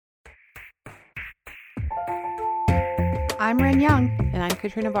I'm Ren Young. And I'm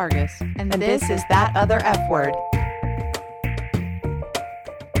Katrina Vargas. And this is That Other F Word.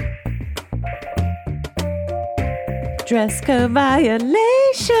 Dress code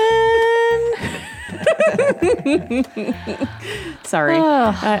violation. Sorry.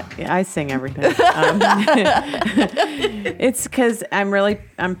 I sing everything. It's because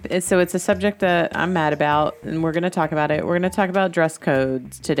so it's a subject that I'm mad about, and we're going to talk about it. We're going to talk about dress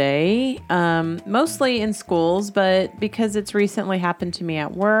codes today, mostly in schools, but because it's recently happened to me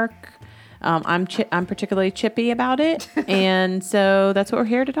at work, I'm particularly chippy about it, and so that's what we're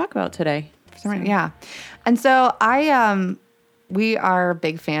here to talk about today. Yeah. And so we are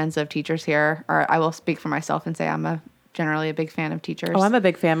big fans of teachers here, or I will speak for myself and say I'm generally a big fan of teachers. Oh, I'm a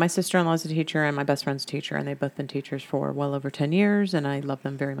big fan. My sister-in-law's a teacher and my best friend's a teacher, and they've both been teachers for well over 10 years, and I love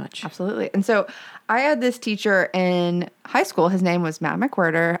them very much. Absolutely. And so I had this teacher in high school. His name was Matt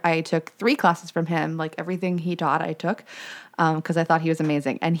McWhirter. I took 3 classes from him. Like everything he taught, I took because I thought he was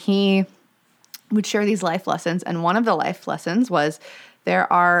amazing. And he would share these life lessons, and one of the life lessons was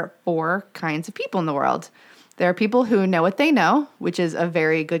there are 4 kinds of people in the world. There are people who know what they know, which is a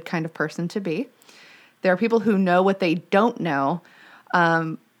very good kind of person to be. There are people who know what they don't know,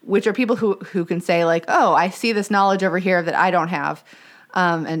 which are people who can say like, oh, I see this knowledge over here that I don't have.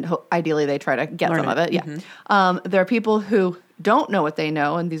 And ideally they try to get some of it. Yeah. Mm-hmm. There are people who don't know what they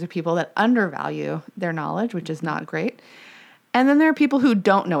know, and these are people that undervalue their knowledge, which is not great. And then there are people who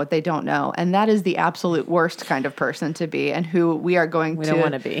don't know what they don't know, and that is the absolute worst kind of person to be, and who we don't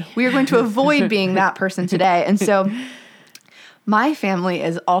want to be. We are going to avoid being that person today. And so my family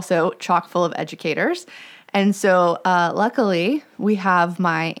is also chock full of educators. And so luckily, we have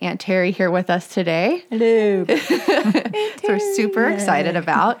my Aunt Terry here with us today. Hello. So we're super excited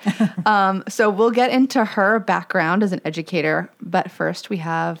about. So we'll get into her background as an educator, but first we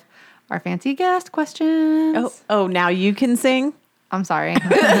have our fancy guest questions. Oh, now you can sing? I'm sorry.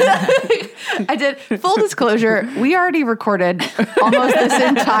 I did. Full disclosure, we already recorded almost this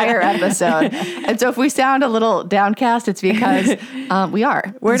entire episode. And so if we sound a little downcast, it's because we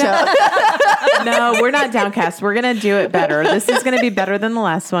are. No, we're not downcast. We're going to do it better. This is going to be better than the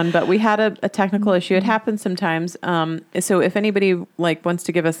last one, but we had a technical issue. It happens sometimes. So if anybody wants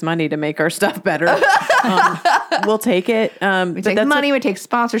to give us money to make our stuff better, we'll take it. We take money, we take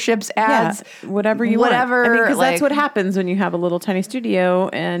sponsorships, ads, whatever you want. Because that's what happens when you have a little tiny studio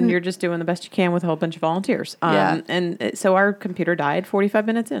and you're just doing the best you can with a whole bunch of volunteers. And so our computer died 45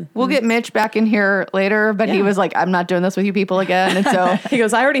 minutes in. We'll get Mitch back in here later, but he was like, I'm not doing this with you people again. And so he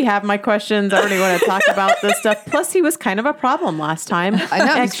goes, I already have my questions. I already want to talk about this stuff. Plus he was kind of a problem last time. I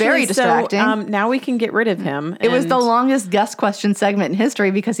know, he's very distracting. So, now we can get rid of him. It was the longest guest question segment in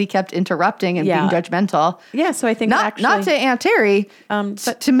history because he kept interrupting and being judgmental. Yeah, so I think not to Aunt Terry,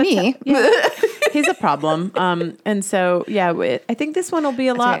 but to me. He's a problem. And so, I think this one will be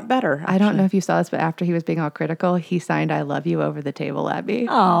a lot better. Actually. I don't know if you saw this, but after he was being all critical, he signed I love you over the table at me.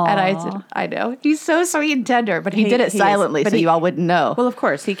 Aww. And I said, I know. He's so sweet and tender, but he did it silently so you all wouldn't know. Well, of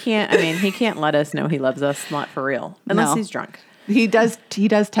course. He can't let us know he loves us, not for real. Unless he's drunk. He does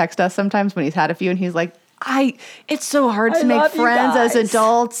text us sometimes when he's had a few and he's like, it's so hard to make friends as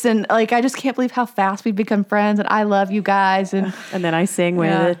adults, and like I just can't believe how fast we've become friends, and I love you guys, and then I sing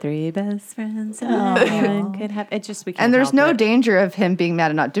we're the 3 best friends could have. It just we can't. And there's no danger of him being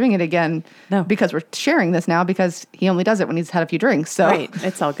mad and not doing it again, because we're sharing this now because he only does it when he's had a few drinks. So right,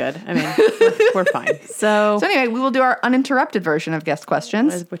 it's all good. I mean, we're fine. So anyway, we will do our uninterrupted version of guest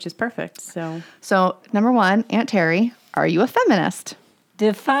questions, which is perfect. So number 1, Aunt Terry, are you a feminist?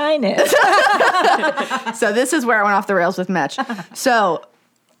 Define it. So this is where I went off the rails with Mitch. So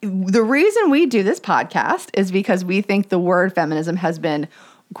the reason we do this podcast is because we think the word feminism has been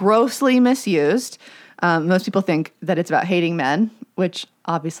grossly misused. Most people think that it's about hating men, which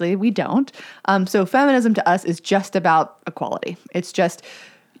obviously we don't. So feminism to us is just about equality. It's just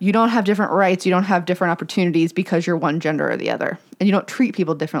you don't have different rights, you don't have different opportunities because you're one gender or the other. And you don't treat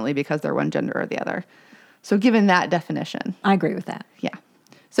people differently because they're one gender or the other. So given that definition. I agree with that. Yeah.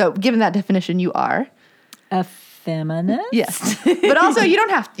 So given that definition, you are a feminist. Yes. But also you don't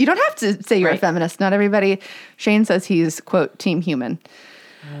have to say you're a feminist. Not everybody. Shane says he's, quote, team human.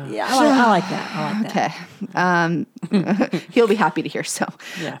 Yeah, I like that. Okay. He'll be happy to hear so.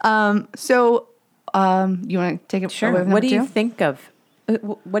 Yeah. You want to take it? Sure. What do you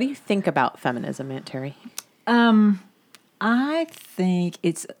think about feminism, Aunt Terry? I think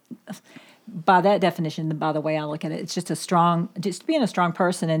it's, by that definition, by the way I look at it, it's just being a strong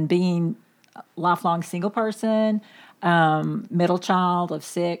person and being a lifelong single person, middle child of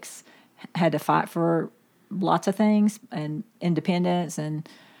 6, had to fight for lots of things and independence, and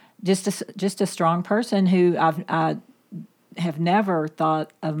just a strong person who I have never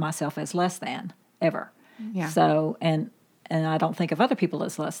thought of myself as less than ever. Yeah. So, and I don't think of other people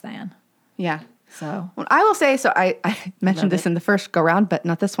as less than. Yeah. So, Well, I will say, so I mentioned this in the first go round, but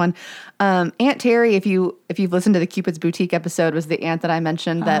not this one. Aunt Terry, if you've listened to the Cupid's Boutique episode, was the aunt that I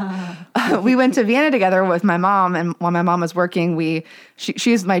mentioned that we went to Vienna together with my mom, and while my mom was working,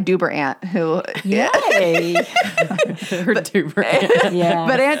 she's my Duber aunt who yay. Her Duber aunt. Yeah.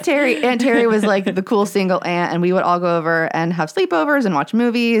 But Aunt Terry was like the cool single aunt, and we would all go over and have sleepovers and watch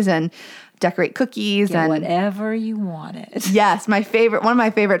movies and decorate cookies Get and whatever you wanted. Yes, one of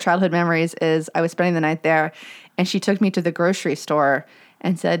my favorite childhood memories is I was spending the night there, and she took me to the grocery store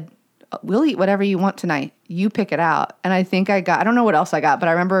and said, "We'll eat whatever you want tonight. You pick it out." And I think I don't know what else I got, but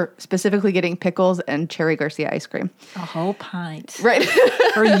I remember specifically getting pickles and Cherry Garcia ice cream. A whole pint. Right.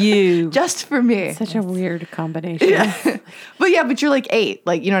 For you. Just for me. Such a weird combination. But you're like 8,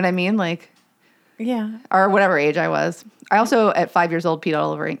 like, you know what I mean? Like, Yeah. or whatever age I was. I also, at 5 years old, peed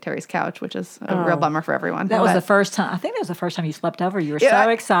all over Aunt Terry's couch, which is a real bummer for everyone. That was But the first time. I think that was the first time you slept over. You were Yeah. so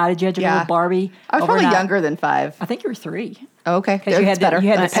excited. You had your Yeah. little Barbie. I was probably overnight. younger than 5. I think you were 3. Oh, okay. Because you had better. you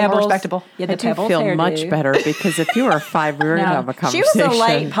had the And more pebbles. respectable. You had I the do pebbles feel hairdo. much better because if you were 5, we were going to have a She conversation. was a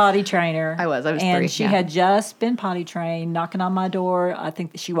late potty trainer. I was 3, And she yeah. had just been potty trained, knocking on my door. I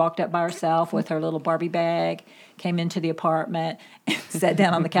think that she walked up by herself with her little Barbie bag, came into the apartment, and sat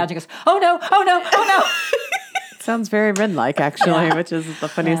down on the couch and goes, "Oh no, oh no, oh no." Sounds very Ren-like, actually, which is the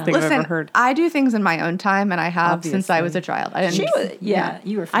funniest thing I've Listen, ever heard. I do things in my own time, and I have since I was a child. I didn't. She was,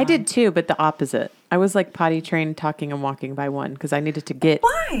 you were fine. I did too, but the opposite. I was like potty trained, talking and walking by one because I needed to get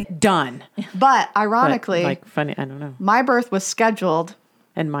done. But But, ironically, like funny, I don't know. my birth was scheduled,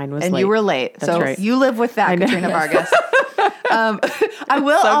 And mine was and late. you were late. That's So right. you live with that, know. Katrina Vargas. I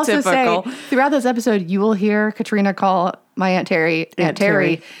will So also typical. say, throughout this episode, you will hear Katrina call my Aunt Terry Aunt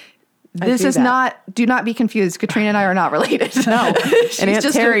Terry. Terry. This do is that. not. Do not be confused. Katrina and I are not related. No, She's and Aunt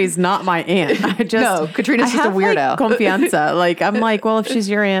just Terry's not my aunt. I just No, Katrina's I just a have, like, weirdo. confianza. Like I'm like, well, if she's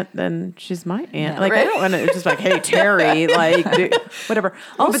your aunt, then she's my aunt. Like I Right. don't want to just like, hey Terry, like whatever.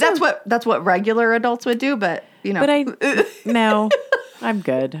 Also, But that's what regular adults would do. But you know, But no, I'm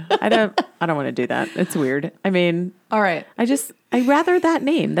good. I don't want to do that. It's weird. I mean, all right. I rather that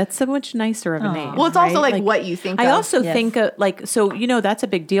name. That's so much nicer of a name. Well, it's also right? like what you think I of. also Yes. think so, that's a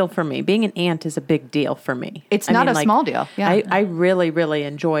big deal for me. Being an aunt is a big deal for me. It's I not mean, a small deal. Yeah. I really, really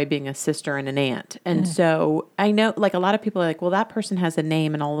enjoy being a sister and an aunt. And so I know like a lot of people are like, well, that person has a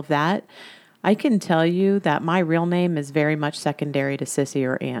name and all of that. I can tell you that my real name is very much secondary to sissy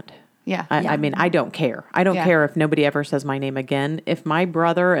or aunt. Yeah. I mean, I don't care. I don't Yeah. care if nobody ever says my name again. If my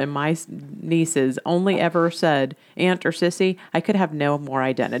brother and my nieces only ever said aunt or sissy, I could have no more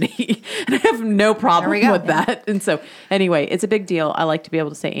identity. And I have no problem There we go. with that. And so, anyway, it's a big deal. I like to be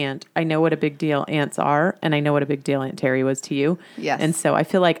able to say aunt. I know what a big deal aunts are, and I know what a big deal Aunt Terry was to you. Yes. And so I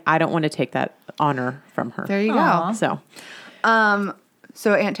feel like I don't want to take that honor from her. There you Aw. So,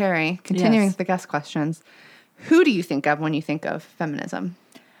 So Aunt Terry, continuing Yes. the guest questions, who do you think of when you think of feminism?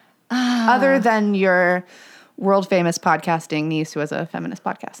 Other than your world famous podcasting niece who has a feminist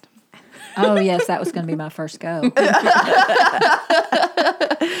podcast. Oh yes, that was going to be my first go.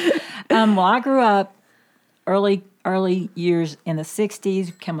 Well, I grew up early years in the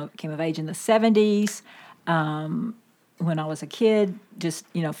 '60s. Came of age in the '70s. When I was a kid, just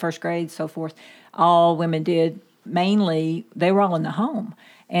first grade, so forth. All women did mainly they were all in the home,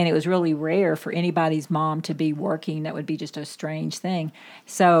 and it was really rare for anybody's mom to be working. That would be just a strange thing.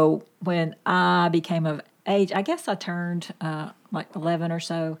 So when I became of age, I guess I turned like 11 or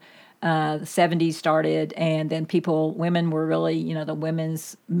so. The 70s started, and then women were really, the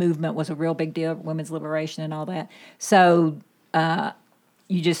women's movement was a real big deal, women's liberation and all that. So that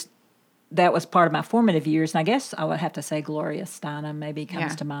was part of my formative years. And I guess I would have to say Gloria Steinem maybe comes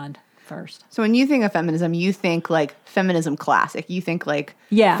Yeah. to mind first. So when you think of feminism, you think like feminism classic. You think like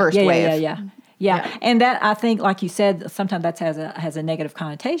Yeah, first yeah, wave. Yeah. And that I think, like you said, sometimes that has a negative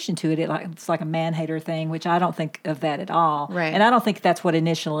connotation to it. It's like a man hater thing, which I don't think of that at all. Right. And I don't think that's what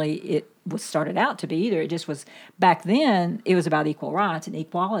initially it was started out to be either. It just was back then. It was about equal rights and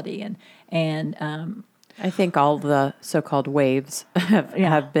equality, and I think all the so-called waves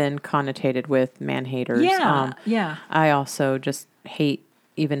have been connotated with man haters. yeah. I also just hate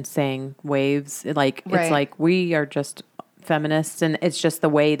even saying waves. Right. It's like we are just feminists, and it's just the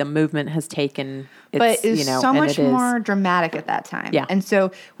way the movement has taken. But it was so and much it is- more dramatic at that time. Yeah. And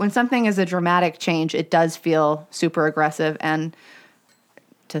so when something is a dramatic change, it does feel super aggressive. And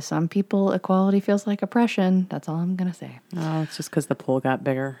to some people, equality feels like oppression. That's all I'm going to say. Oh, it's just because the pool got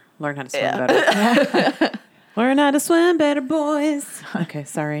bigger. Learn how to swim better. Learn how to swim better, boys. Okay,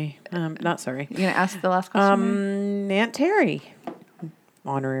 sorry. Not sorry. You gonna ask the last question? Aunt Terry.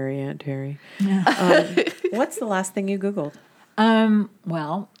 Honorary Aunt Terry. What's the last thing you Googled?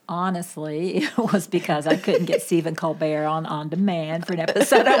 Well, honestly, it was because I couldn't get Stephen Colbert on demand for an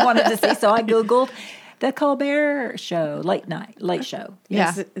episode I wanted to see, so I Googled the Colbert Show, late show.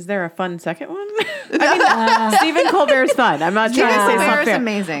 Yeah. Is there a fun second one? I mean, Stephen Colbert's fun. I'm not trying to say Colbert something. is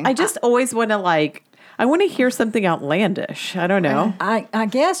amazing. I just always want to I want to hear something outlandish. I don't know. I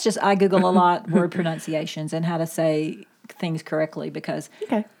guess just I Google a lot word pronunciations and how to say things correctly because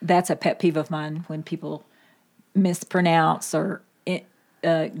that's a pet peeve of mine when people mispronounce or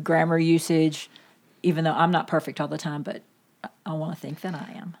grammar usage, even though I'm not perfect all the time, but I want to think that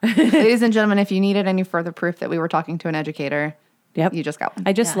I am. Ladies and gentlemen, if you needed any further proof that we were talking to an educator, you just got one.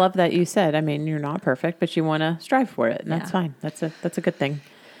 I just love that you said, I mean, you're not perfect, but you want to strive for it, and that's fine. That's a good thing.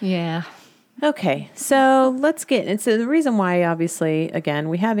 Yeah. Okay, so let's get, and so the reason why, obviously, again,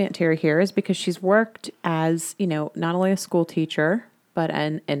 we have Aunt Terry here is because she's worked as, not only a school teacher, but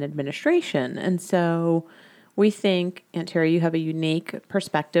in administration. And so we think, Aunt Terry, you have a unique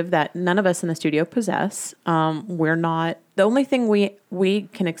perspective that none of us in the studio possess. We're not, the only thing we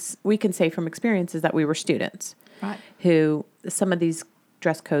can say from experience is that we were students. Right. Who some of these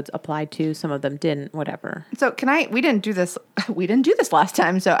dress codes applied to, some of them didn't, whatever. So we didn't do this last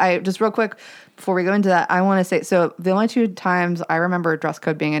time. So I just real quick before we go into that, I want to say, so the only two times I remember dress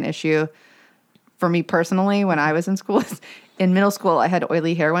code being an issue for me personally when I was in school is in middle school. I had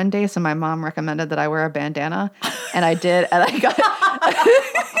oily hair one day, so my mom recommended that I wear a bandana, and I did, and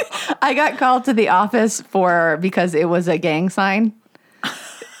I got called to the office because it was a gang sign.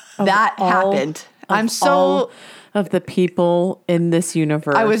 That happened. I'm so of the people in this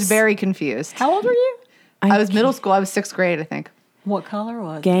universe. I was very confused. How old were you? I was middle school. I was 6th grade, I think. What color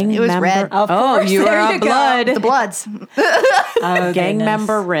was gang it? It was member. red. Of Oh, course, you were there a you go. blood. The Bloods. Oh, Gang goodness.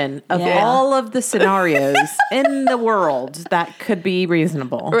 member Rin. Of Yeah. all of the scenarios in the world that could be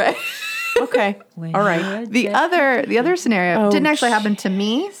reasonable. Right. Okay. When All you right. were The other scenario didn't actually happen to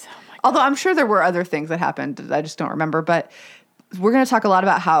me. Although I'm sure there were other things that happened that I just don't remember. But we're going to talk a lot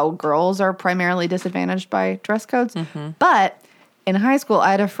about how girls are primarily disadvantaged by dress codes. But in high school,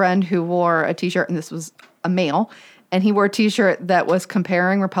 I had a friend who wore a T-shirt, and this was a male, and he wore a T-shirt that was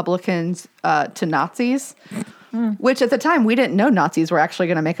comparing Republicans to Nazis, which at the time we didn't know Nazis were actually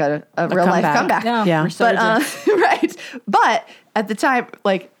going to make a real-life comeback. Yeah. But right. But at the time,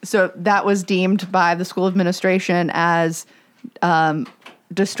 so that was deemed by the school administration as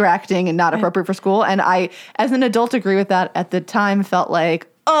distracting and not appropriate for school. And I, as an adult, agree with that. At the time, felt like,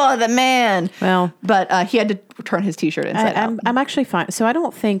 oh, the man. Well, but he had to return his T-shirt inside out. I'm actually fine. So I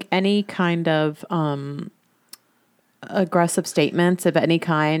don't think any kind of aggressive statements of any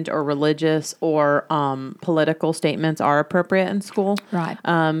kind or religious or political statements are appropriate in school. Right.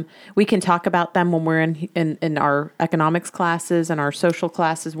 We can talk about them when we're in our economics classes and our social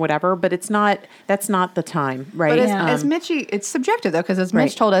classes, whatever, but that's not the time, right? But as Mitchie, it's subjective though, because as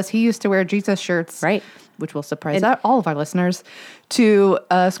Mitch told us, he used to wear Jesus shirts, right, which will surprise all of our listeners, to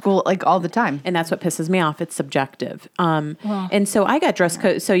school all the time. And that's what pisses me off. It's subjective. And so I got dress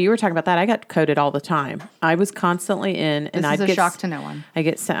code. So you were talking about that. I got coded all the time. I was constantly in, and This is a shock to no one.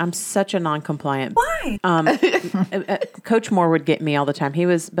 I'm such a non-compliant. Why? Coach Moore would get me all the time. He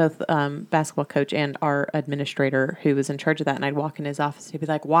was both basketball coach and our administrator who was in charge of that. And I'd walk in his office. He'd be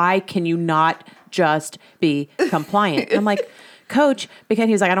like, "Why can you not just be compliant?" I'm like, "Coach," because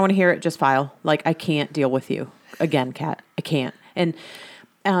he was like, "I don't want to hear it. Just file. I can't deal with you again, Kat. I can't." And,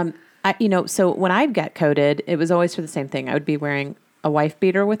 so when I'd get coded, it was always for the same thing. I would be wearing a wife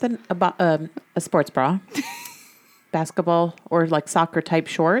beater with a sports bra, basketball or soccer type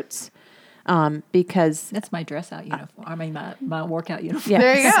shorts, because That's my dress out uniform. I mean, my workout uniform. yeah,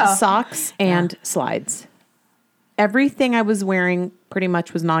 There you go. socks and slides. Everything I was wearing pretty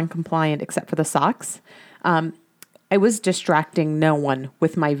much was non-compliant except for the socks. I was distracting no one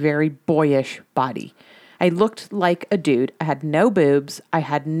with my very boyish body. I looked like a dude. I had no boobs. I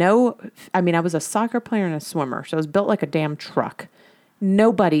was a soccer player and a swimmer, so I was built like a damn truck.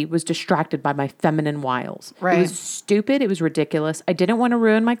 Nobody was distracted by my feminine wiles. Right. It was stupid. It was ridiculous. I didn't want to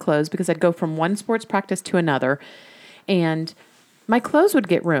ruin my clothes because I'd go from one sports practice to another, and my clothes would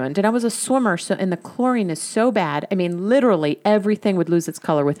get ruined. And I was a swimmer, and the chlorine is so bad. I mean, literally everything would lose its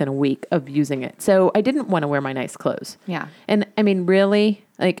color within a week of using it. So I didn't want to wear my nice clothes. Yeah. And I mean, really,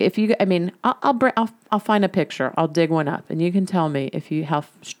 I'll find a picture. I'll dig one up, and you can tell me how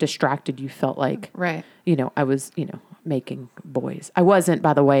distracted you felt like. Right. I was, making boys. I wasn't,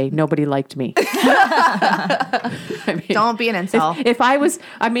 by the way. Nobody liked me. Don't be an incel. If I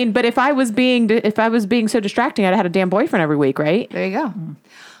was being so distracting, I'd have had a damn boyfriend every week, right? There you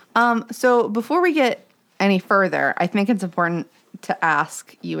go. So before we get any further, I think it's important to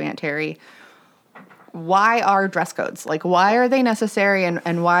ask you, Aunt Terry, why are dress codes? Like, why are they necessary,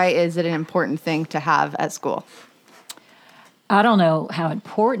 and why is it an important thing to have at school? I don't know how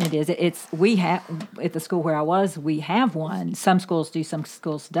important it is. We have at the school where I was, we have one. Some schools do, some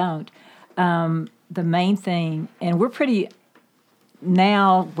schools don't. The main thing, and we're pretty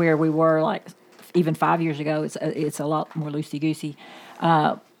now where we were like even 5 years ago. It's a lot more loosey goosey.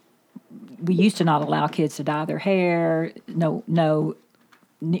 We used to not allow kids to dye their hair. No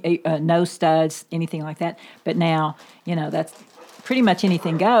studs, anything like that. But now, that's pretty much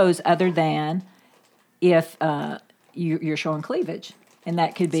anything goes, other than if you're showing cleavage, and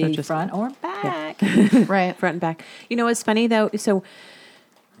that could be just front or back. Yeah. Right, front and back. It's funny though. So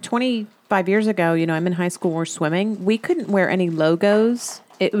 25 years ago, I'm in high school, we're swimming. We couldn't wear any logos.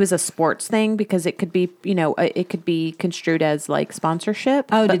 It was a sports thing because it could be, it could be construed as like sponsorship.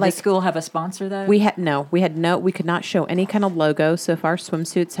 Oh, did the school have a sponsor though? We could not show any kind of logo. So if our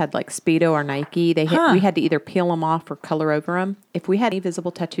swimsuits had like Speedo or Nike, we had to either peel them off or color over them. If we had any visible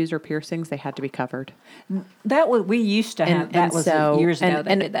tattoos or piercings, they had to be covered. We used to have, years ago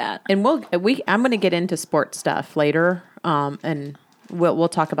they did that. And I'm going to get into sports stuff later. And we'll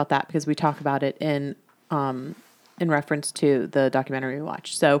talk about that because we talk about it in reference to the documentary we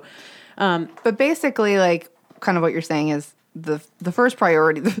watched. So, but basically, like, kind of what you're saying is the first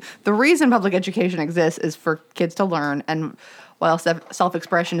priority, the reason public education exists is for kids to learn. And while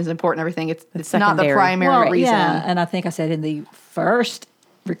self-expression is important, everything, it's not the primary reason. Yeah, and I think I said in the first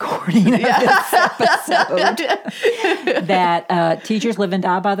recording of this episode that teachers live and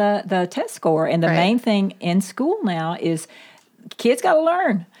die by the test score. And the main thing in school now is kids got to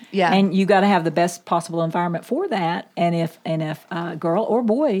learn. Yeah. And you got to have the best possible environment for that. And if a girl or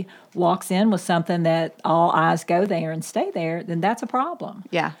boy walks in with something that all eyes go there and stay there, then that's a problem.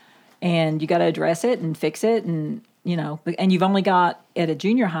 Yeah. And you got to address it and fix it. And, and you've only got at a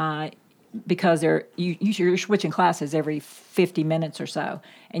junior high, because you're switching classes every 50 minutes or so.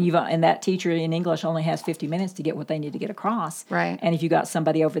 And that teacher in English only has 50 minutes to get what they need to get across. Right. And if you got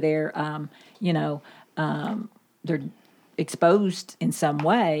somebody over there, they're exposed in some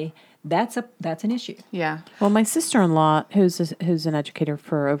way, that's an issue. Yeah. Well, my sister-in-law, who's an educator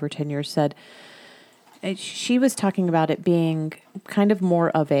for over 10 years, said she was talking about it being kind of more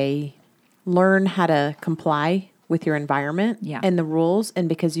of a learn how to comply with your environment and the rules. And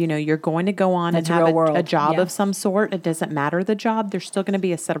because, you're going to go on and have a job of some sort. It doesn't matter the job. There's still going to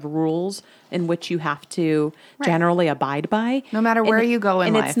be a set of rules in which you have to generally abide by. No matter where you go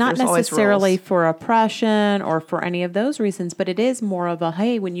in life. And it's not necessarily for oppression or for any of those reasons, but it is more of a,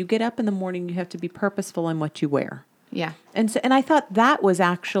 hey, when you get up in the morning, you have to be purposeful in what you wear. Yeah. And I thought that was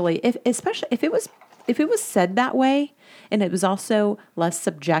actually, especially if it was said that way, and it was also less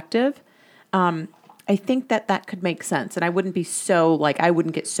subjective, I think that could make sense, and I wouldn't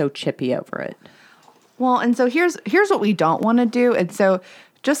get so chippy over it. Well, and so here's what we don't want to do. And so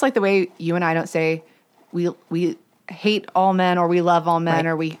just like the way you and I don't say we hate all men or we love all men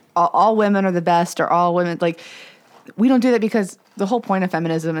or all women are the best or all women, like, we don't do that because the whole point of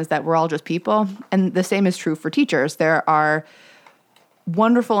feminism is that we're all just people. And the same is true for teachers. There are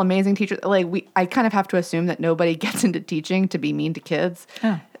wonderful, amazing teachers. Like, I kind of have to assume that nobody gets into teaching to be mean to kids.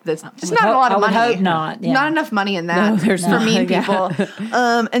 There's just not a lot of money. I would hope not. Yeah. Not enough money in that for mean people.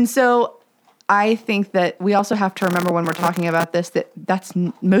 And so I think that we also have to remember when we're talking about this, that's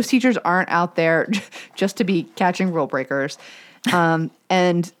most teachers aren't out there just to be catching rule breakers.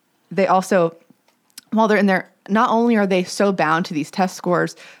 And they also, while they're in there, not only are they so bound to these test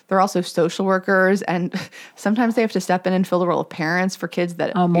scores, they're also social workers, and sometimes they have to step in and fill the role of parents for kids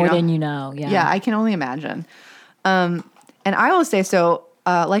that more than you know. Yeah. Yeah, I can only imagine. And I will say, so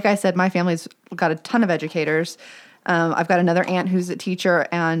like I said, my family's got a ton of educators. I've got another aunt who's a teacher,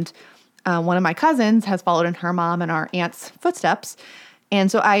 and one of my cousins has followed in her mom and our aunt's footsteps.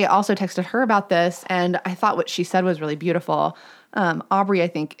 And so I also texted her about this, and I thought what she said was really beautiful. Aubrey, I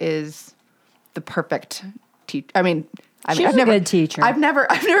think, is the perfect teacher. She's a good teacher. I've never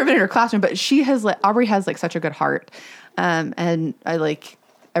been in her classroom, but Aubrey has like such a good heart. And I like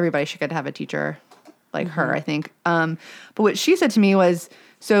everybody should get to have a teacher like her, I think. But what she said to me was,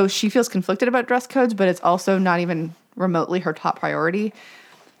 so she feels conflicted about dress codes, but it's also not even remotely her top priority.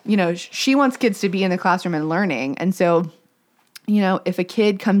 She wants kids to be in the classroom and learning. And so, if a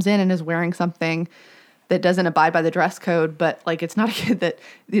kid comes in and is wearing something that doesn't abide by the dress code, but like it's a kid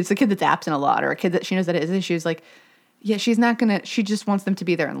that's absent a lot, or a kid that she knows that has issues, like yeah, she's not going to, she just wants them to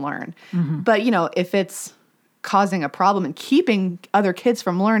be there and learn. But, you know, if it's causing a problem and keeping other kids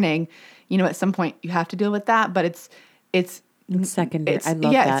from learning, you know, at some point you have to deal with that. But it's secondary. I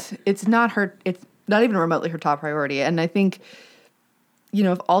love that. It's not even remotely her top priority. And I think, you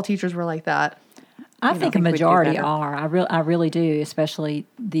know, if all teachers were like that, I think a we'd do majority better. are. I really do, especially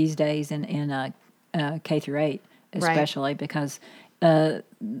these days in K through 8, especially because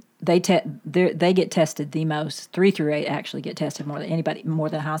they get tested the most. 3 through 8 actually get tested more than anybody, more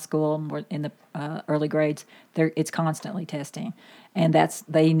than high school, more in the early grades. It's constantly testing, and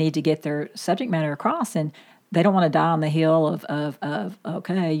they need to get their subject matter across, and they don't want to die on the hill of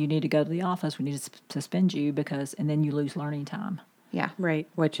okay, you need to go to the office, we need to suspend you and then you lose learning time. yeah. Right,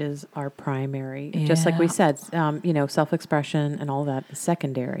 which is our primary. Just like we said, you know, self-expression and all that is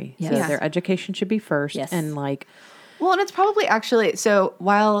secondary. Yes. So Yes. their education should be first. Yes. And like, Well, and it's probably actually, so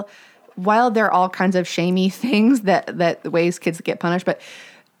while there are all kinds of shamey things that ways kids get punished, but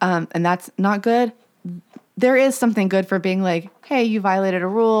and that's not good, there is something good for being like, hey, you violated a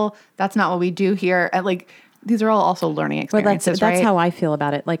rule. That's not what we do here. And like, these are all also learning experiences, that's right? how I feel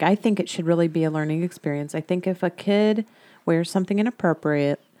about it. Like, I think it should really be a learning experience. I think if a kid wears something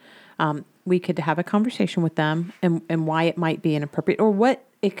inappropriate, we could have a conversation with them and why it might be inappropriate or what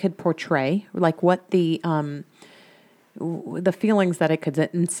it could portray, like what the feelings that it could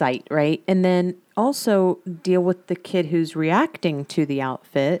incite, right? And then also deal with the kid who's reacting to the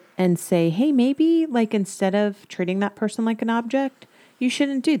outfit and say, hey, maybe like instead of treating that person like an object, you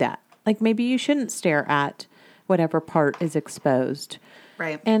shouldn't do that. Like maybe you shouldn't stare at whatever part is exposed.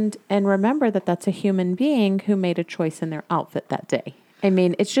 Right. And remember that that's a human being who made a choice in their outfit that day. I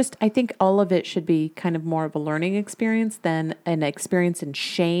mean, it's just, I think all of it should be kind of more of a learning experience than an experience in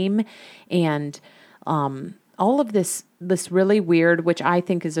shame and all of this really weird, which I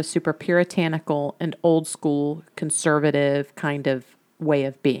think is a super puritanical and old school conservative kind of way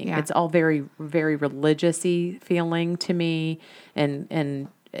of being. Yeah. It's all very, very religious-y feeling to me and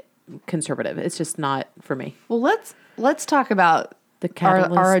conservative. It's just not for me. Well, let's talk about The our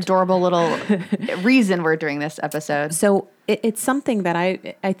catalyst. adorable little reason we're doing this episode. So it's something that I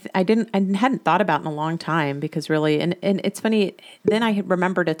hadn't thought about in a long time because really, and it's funny. Then I had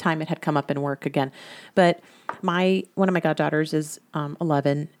remembered a time it had come up in work again, but one of my goddaughters is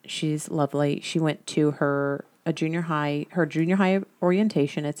 11. She's lovely. She went to her junior high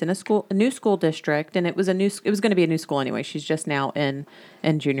orientation. It's in a new school district, and it was going to be a new school anyway. She's just now in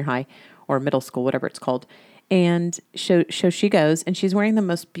junior high or middle school, whatever it's called. And so she goes, and she's wearing the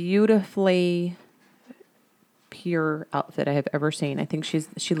most beautifully pure outfit I have ever seen. I think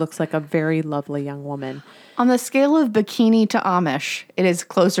she looks like a very lovely young woman. On the scale of bikini to Amish, it is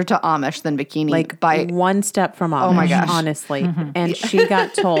closer to Amish than bikini. Like by one step from Amish, Oh my gosh. honestly. And she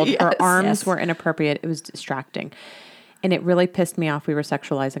got told her Yes. arms Yes. were inappropriate. It was distracting. And it really pissed me off. We were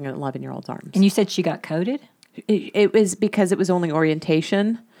sexualizing an 11-year-old's arms. And you said she got coded? It was because it was only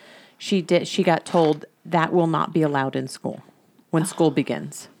orientation. She got told that will not be allowed in school when school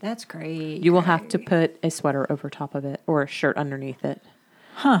begins. That's great. You will have to put a sweater over top of it or a shirt underneath it.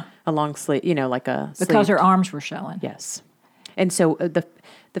 Huh. A long sleeve, like a Because sleeved. her arms were showing. Yes. And so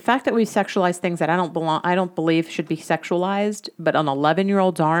the fact that we sexualize things that I don't believe should be sexualized, but on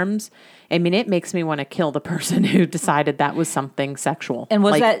 11-year-old's arms, I mean, it makes me want to kill the person who decided that was something sexual. And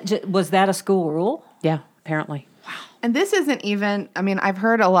was Like, was that a school rule? Yeah, apparently. And this isn't even, I mean, I've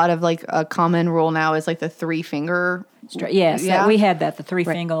heard a lot of like a common rule now is like the 3-finger. Yes, Yeah. we had that, the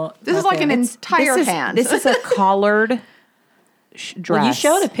 3-finger. This is like an entire hand. This is a collared dress. Well, you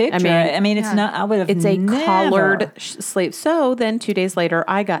showed a picture. I mean, it's yeah. not, I would have It's a never. collared sleeve. So then 2 days later,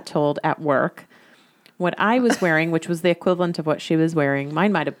 I got told at work what I was wearing, which was the equivalent of what she was wearing.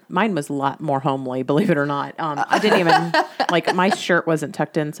 Mine was a lot more homely, believe it or not. I didn't even, like, my shirt wasn't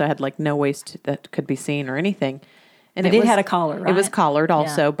tucked in, so I had like no waist that could be seen or anything. And But it had a collar, It was right? collared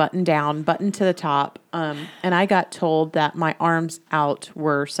also, Yeah. buttoned down, buttoned to the top. And I got told that my arms out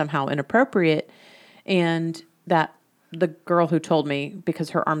were somehow inappropriate and that the girl who told me,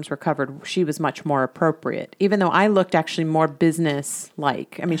 because her arms were covered, she was much more appropriate, even though I looked actually more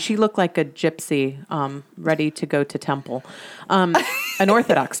business-like. I mean, she looked like a gypsy ready to go to temple, an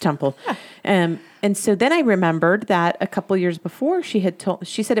Orthodox temple. And so then I remembered that a couple years before she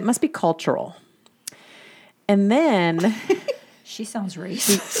said it must be cultural. And then She sounds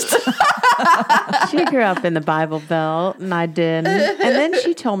racist. she grew up in the Bible Belt, and I didn't. And then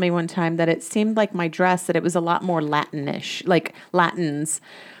she told me one time that it seemed like my dress, that it was a lot more Latinish, like Latins.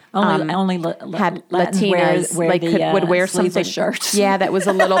 Only had Latins Latinas wear like the, would wear sleeveless something shirts. Yeah, that was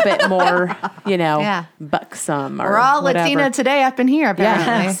a little bit more, Yeah. buxom. Or We're all whatever. Latina today up in here,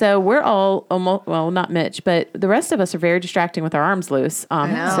 apparently. Yeah. So we're all almost, well, not Mitch, but the rest of us are very distracting with our arms loose.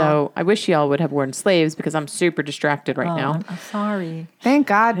 know. So I wish y'all would have worn sleeves because I'm super distracted right now. I'm sorry. Thank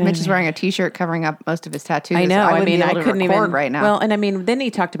God Mitch is wearing a T-shirt covering up most of his tattoos. I know. wouldn't be able I to couldn't record even right now. Well, and I mean, then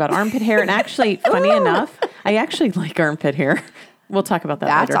he talked about armpit hair, and actually, funny enough, I actually like armpit hair. We'll talk about that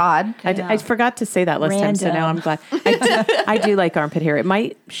That's later. odd. I forgot to say that last time, so now I'm glad. I do like armpit hair. It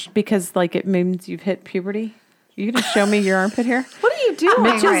might because like it means you've hit puberty. You gonna show me your armpit hair? What are you doing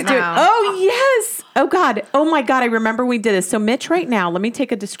Mitch right is doing. now? Oh yes. Oh God. Oh my God. I remember we did this. So Mitch, right now, let me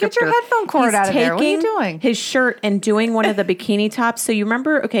take a descriptor. Get your headphone cord He's out of there. What are you taking doing? His shirt and doing one of the bikini tops. So you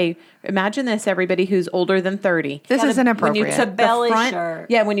remember? Okay, imagine this. Everybody who's older than 30. This is When you inappropriate. took the belly front, shirt.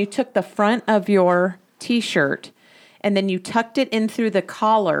 yeah, when you took the front of your T-shirt. And then you tucked it in through the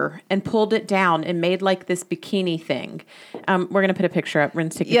collar and pulled it down and made like this bikini thing. We're going to put a picture up. We're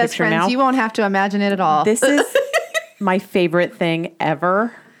going to take a Yes, picture friends, now. you won't have to imagine it at all. This is my favorite thing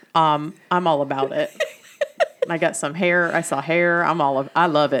ever. I'm all about it. I got some hair. I saw hair. I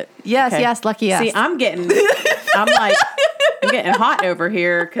love it. Yes, yes, lucky us. See, I'm getting hot over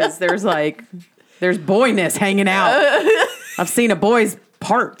here because there's boyness hanging out. I've seen a boy's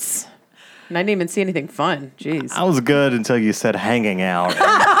parts. And I didn't even see anything fun. Jeez. I was good until you said hanging out.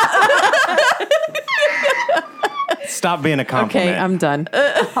 Stop being a compliment. Okay, I'm done.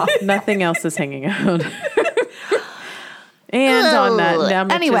 Nothing else is hanging out. And on that, now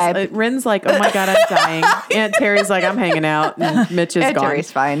Mitch Anyway. Ren's like, oh my God, I'm dying. Aunt Terry's like, I'm hanging out. And Mitch is Aunt gone. Terry's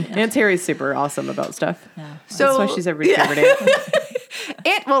fine. Aunt Terry's super awesome about stuff. So- That's why she's everybody's favorite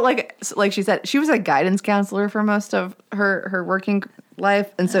aunt. Like she said, she was a guidance counselor for most of her working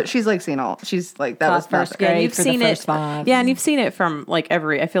life, and so she's like seen all. She's like that was First nothing. grade You've for seen the it. first 5. Yeah, and you've seen it from like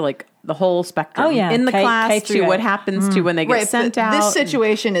I feel like the whole spectrum. Oh, yeah. In the K class through to what eight. happens to when they get sent out. This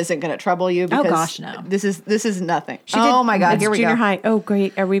situation isn't going to trouble you. Because gosh, no. This is nothing. She did- Oh my God! It's Here we junior go. high. Oh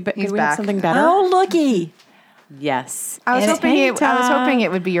great, are we? Do we have back. something better? Oh, looky. Yes. I was And hoping tank I was top. hoping it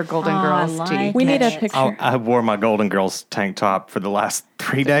would be your Golden I Girls like tee. We need a it. picture. I wore my Golden Girls tank top for the last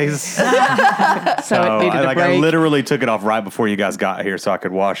 3 days. so So it needed a I break. literally took it off right before you guys got here so I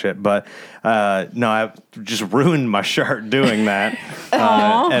could wash it. But no, I just ruined my shirt doing that.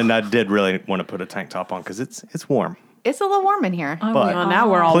 And I did really want to put a tank top on because it's warm. It's a little warm in here. But Well, now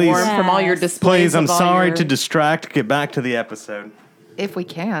we're all Please. warm from all your Yes. displays. please, I'm of all sorry your- to distract. Get back to the episode. If we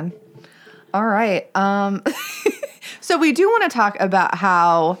can. All right. So we do want to talk about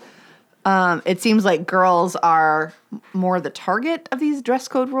how it seems like girls are more the target of these dress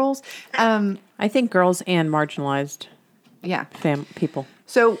code rules. I think girls and marginalized Yeah. people.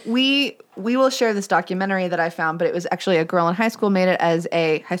 So we will share this documentary that I found, but it was actually a girl in high school made it as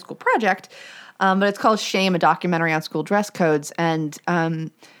a high school project. But it's called Shame, a documentary on school dress codes. And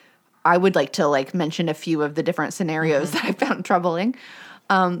I would like to mention a few of the different scenarios that I found troubling.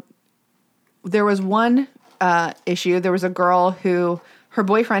 There was one issue. There was a girl who her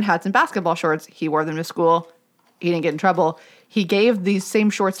boyfriend had some basketball shorts. He wore them to school. He didn't get in trouble. He gave these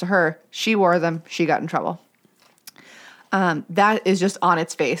same shorts to her. She wore them. She got in trouble. That is just on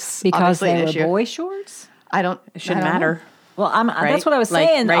its face. Because obviously they an were issue. boy shorts? I don't. It shouldn't I don't know. matter. Well, that's what I was Like,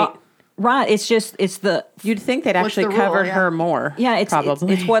 saying. right. Right. It's the You'd think they'd What's actually the rule? covered Yeah. her more. yeah. It's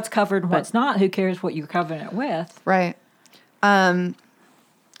probably. it's what's covered and what's not. Who cares what you're covering it with? Right.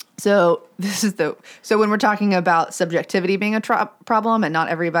 So when we're talking about subjectivity being a problem, and not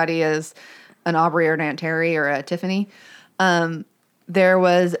everybody is an Aubrey or an Aunt Terry or a Tiffany. There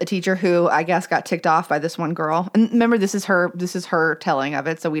was a teacher who I guess got ticked off by this one girl. And remember, this is her telling of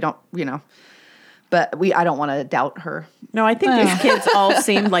it, so we don't, but I don't want to doubt her. No, I think these kids all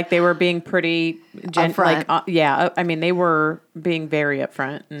seemed like they were being pretty Upfront. I mean, they were being very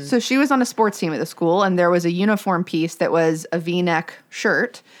upfront. And So she was on a sports team at the school, and there was a uniform piece that was a V-neck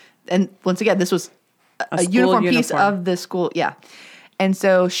shirt. And once again, this was a school uniform piece uniform. of the school. Yeah. And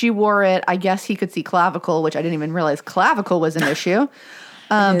so she wore it. I guess he could see clavicle, which I didn't even realize clavicle was an issue.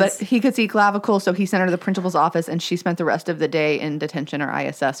 But he could see clavicle, so he sent her to the principal's office, and she spent the rest of the day in detention or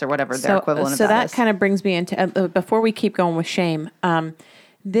ISS or whatever their equivalent of so that is. kind of brings me into before we keep going with shame.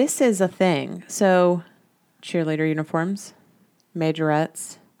 This is a thing. So cheerleader uniforms,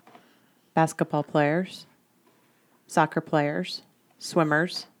 majorettes, basketball players, soccer players,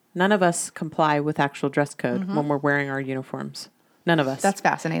 swimmers. None of us comply with actual dress code when we're wearing our uniforms. None of us. That's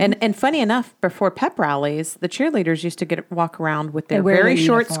fascinating. And funny enough, before pep rallies, the cheerleaders used to walk around with their wear very their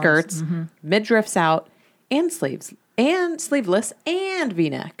short uniforms. skirts, midriffs out, and sleeves, and sleeveless, and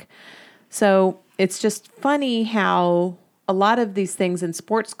V-neck. So it's just funny how a lot of these things in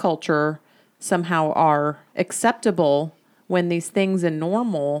sports culture somehow are acceptable when these things in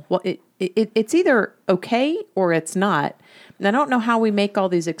normal, well, it's either okay or it's not. And I don't know how we make all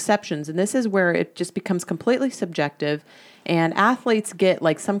these exceptions. And this is where it just becomes completely subjective. And athletes get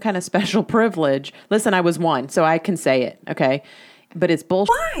like some kind of special privilege. Listen, I was one, so I can say it, okay? But it's bullshit.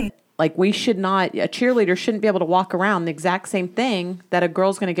 Why? Like a cheerleader shouldn't be able to walk around the exact same thing that a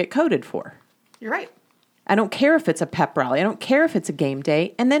girl's going to get coded for. You're right. I don't care if it's a pep rally. I don't care if it's a game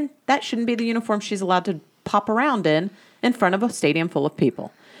day. And then that shouldn't be the uniform she's allowed to pop around in front of a stadium full of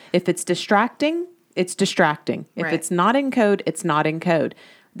people. If it's distracting, it's distracting. If Right. it's not in code, it's not in code.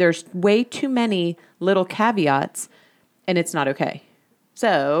 There's way too many little caveats, and it's not okay.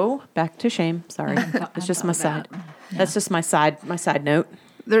 So back to shame. Sorry, it's just my side. That's just my side note.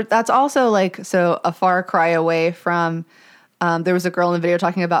 That's also like a far cry away from. There was a girl in the video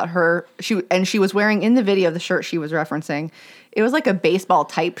talking about she was wearing in the video the shirt she was referencing. It was like a baseball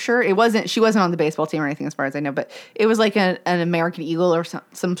type shirt. She wasn't on the baseball team or anything as far as I know, but it was like an American Eagle or some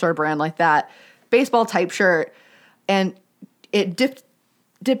sort of brand like that. Baseball type shirt. And it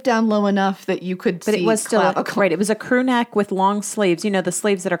dipped down low enough that you could see But it was still clavicle. right. It was a crew neck with long sleeves. You know, the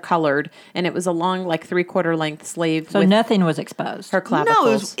sleeves that are colored, and it was a long, like 3/4 length sleeve. So with nothing was exposed. her clavicles. No,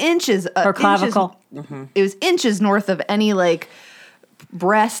 it was inches. Her clavicle. It was inches north of any like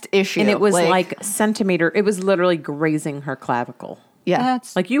breast issue. and it was like centimeter. It was literally grazing her clavicle. yeah.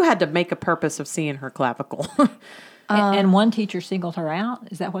 That's Like you had to make a purpose of seeing her clavicle. and one teacher singled her out.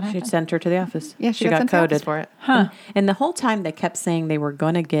 Is that what She happened? sent her to the office. Yeah, she got sent to the office for it. Huh. And the whole time they kept saying they were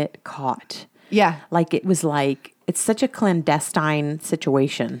going to get caught. Yeah. Like it was like, it's such a clandestine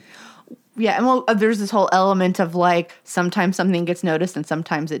situation. Yeah, and there's this whole element of like sometimes something gets noticed and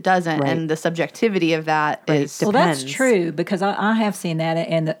sometimes it doesn't, Right. and the subjectivity of that is Well, that's Depends. true because I have seen that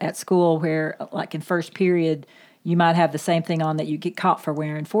at school where, like in first period, you might have the same thing on that you get caught for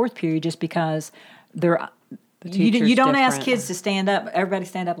wearing fourth period just because you teacher's don't ask different. kids to stand up. Everybody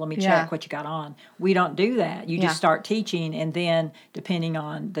stand up. Let me Yeah. check what you got on. We don't do that. You Yeah. just start teaching, and then depending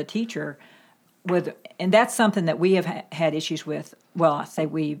on the teacher, and that's something that we have had issues with. Well, I say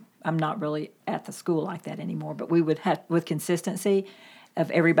we. I'm not really at the school like that anymore, but we would have with consistency of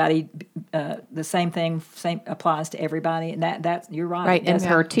everybody. The same thing applies to everybody, and that's you're right. Right. It And does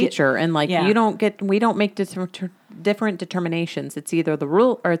her get- teacher. And like, Yeah. we don't make different determinations. It's either the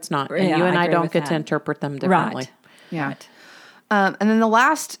rule or it's not. And Yeah, you and I I agree don't with get to that. interpret them differently. Right. Yeah. Right. And then the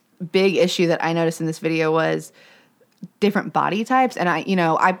last big issue that I noticed in this video was different body types. And I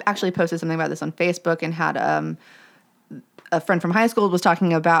actually posted something about this on Facebook and had a friend from high school was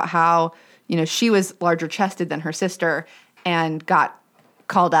talking about how, she was larger chested than her sister and got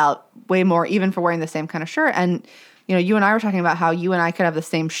called out way more even for wearing the same kind of shirt. And, you and I were talking about how you and I could have the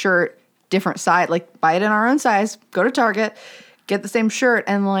same shirt, different size, like buy it in our own size, go to Target, get the same shirt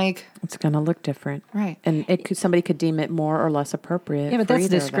and like, It's going to look different. Right. And somebody could deem it more or less appropriate. Yeah, but for that's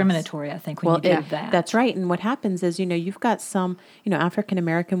either of us. discriminatory. I think when you do that. That's right. And what happens is, you've got some, African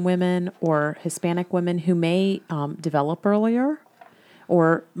American women or Hispanic women who may develop earlier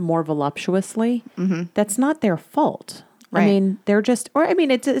or more voluptuously. Mm-hmm. That's not their fault. Right. I mean, they're just,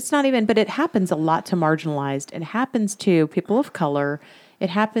 it's not even, but it happens a lot to marginalized. It happens to people of color. It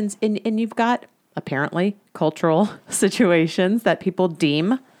happens, and you've got apparently cultural situations that people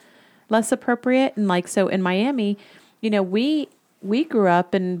deem less appropriate. And like, so in Miami, we grew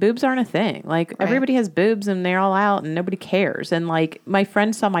up and boobs aren't a thing. Like everybody has boobs and they're all out and nobody cares. And like my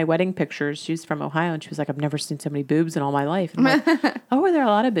friend saw my wedding pictures. She's from Ohio and she was like, I've never seen so many boobs in all my life. And I'm like, oh, were there a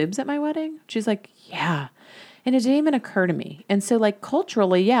lot of boobs at my wedding? She's like, yeah. And it didn't even occur to me. And so like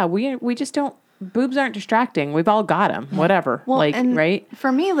culturally, yeah, we just don't, boobs aren't distracting. We've all got them, whatever. and right?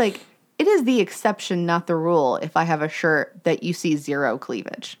 For me, like it is the exception, not the rule. If I have a shirt that you see zero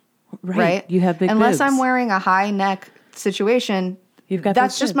cleavage, right? You have big unless boobs. I'm wearing a high neck situation. You've got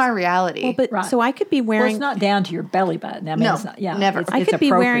that's big just boobs. my reality. Well, but Right. so I could be Well, wearing, it's not down to your belly button. I mean, No, it's not, yeah, never. It's, I it's could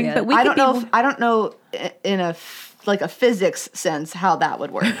be wearing, appropriate. but we I could don't be, know. I don't know in a physics sense how that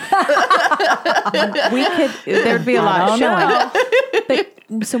would work. we could, there'd be a lot don't showing.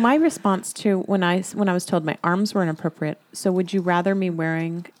 But so my response to when I was told my arms were inappropriate, so would you rather me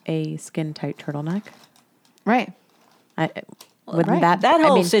wearing a skin tight turtleneck? Right. Wouldn't that I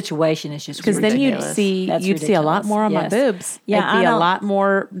whole mean, situation is just because then you'd ridiculous. see That's you'd see a lot ridiculous. more on my Yes. boobs. Yeah, They'd be I a don't- lot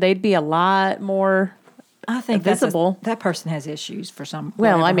more. They'd be a lot more. I think visible. that person has issues for some.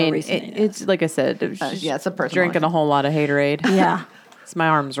 Well, whatever I her mean, reason is. it's like I said, it was just yeah, it's a personal drinking issue. a whole lot of haterade. yeah. So my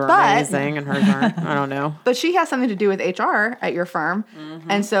arms were But- amazing and hers aren't. I don't know. But she has something to do with HR at your firm,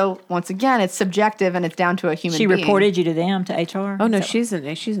 Mm-hmm. and so once again, it's subjective and it's down to a human. She being. reported you to them to HR. Oh no, So- she's an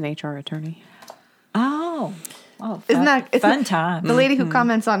HR attorney. Oh, Oh, Isn't that it's fun time? The lady who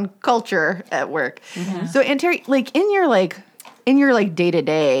comments on culture at work. So, and Terry, like in your day to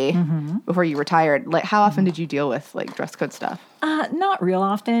day before you retired, like how often did you deal with like dress code stuff? Not real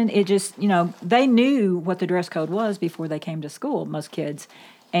often. It just, they knew what the dress code was before they came to school, most kids.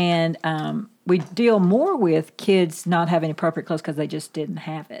 And we deal more with kids not having appropriate clothes because they just didn't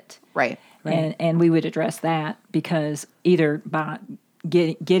have it. Right. And we would address that because either by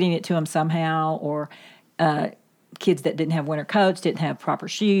getting it to them somehow, or kids that didn't have winter coats, didn't have proper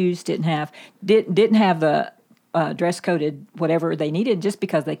shoes, didn't have the dress coded whatever they needed just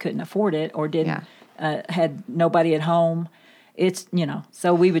because they couldn't afford it, or didn't had nobody at home. It's,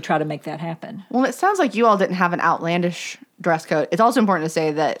 so we would try to make that happen. Well, it sounds like you all didn't have an outlandish dress code. It's also important to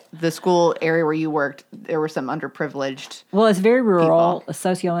say that the school area where you worked, there were some underprivileged. Well, it's very rural, a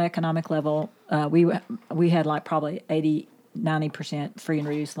socioeconomic level. We had like probably 80-90% free and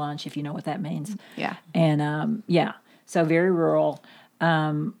reduced lunch, if you know what that means. Yeah. And so very rural.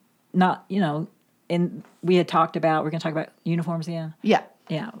 Not, and we had talked about, we're going to talk about uniforms then. Yeah.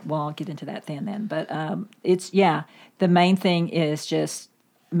 Yeah, well, I'll get into that then. But the main thing is just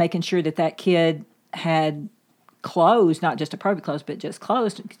making sure that kid had clothes, not just appropriate clothes, but just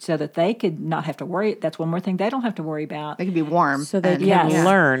clothes, so that they could not have to worry. That's one more thing they don't have to worry about. They could be warm. So they can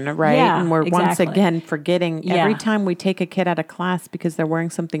learn, right? Yeah, and we're once exactly. again forgetting every time we take a kid out of class because they're wearing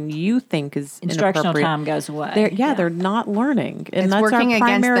something you think is Instructional inappropriate, time goes away. They're not learning. And It's that's working our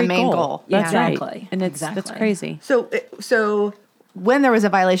against the primary main goal. That's Exactly. right. And that's crazy. So when there was a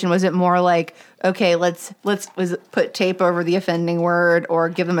violation, was it more like, okay, let's put tape over the offending word, or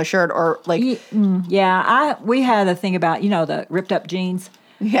give them a shirt, or like? We had a thing about the ripped up jeans.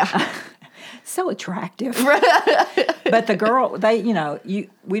 Yeah. So attractive. But the girl, they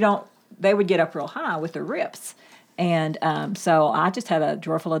would get up real high with the rips. And so I just had a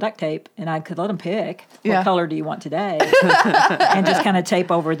drawer full of duct tape, and I could let them pick what color do you want today, and just kind of tape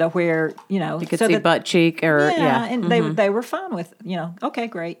over where you could see butt cheek or and they were fine with okay,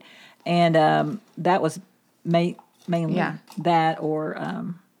 great, and that was mainly that, or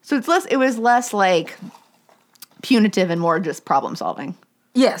so it was less like punitive and more just problem solving.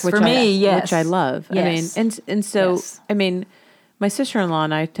 Yes, which for me, yes, which I love. Yes. I mean, and so Yes. I mean. My sister-in-law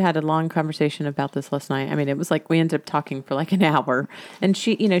and I had a long conversation about this last night. I mean, it was like we ended up talking for like an hour, and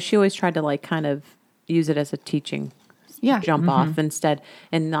she always tried to like kind of use it as a teaching jump off instead,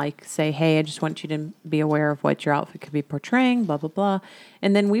 and like say, hey, I just want you to be aware of what your outfit could be portraying, blah, blah, blah.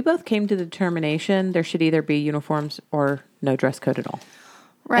 And then we both came to the determination there should either be uniforms or no dress code at all.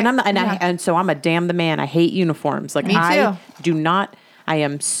 Right. And so I'm a damn the man. I hate uniforms. Like Me I too. I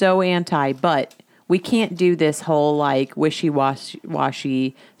am so anti, but we can't do this whole like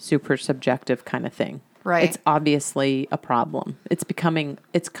wishy-washy, super subjective kind of thing. Right. It's obviously a problem. It's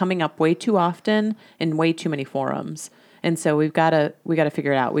coming up way too often in way too many forums. And so we got to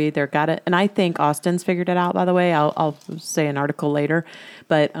figure it out. We either got to, and I think Austin's figured it out, by the way. I'll say an article later,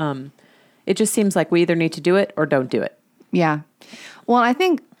 but it just seems like we either need to do it or don't do it. Yeah. Well, I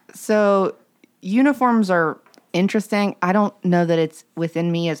think so. Uniforms are interesting. I don't know that it's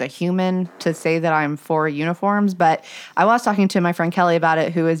within me as a human to say that I'm for uniforms, but I was talking to my friend Kelly about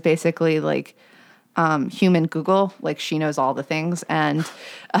it, who is basically like human Google, like she knows all the things. And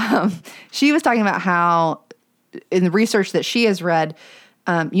she was talking about how in the research that she has read,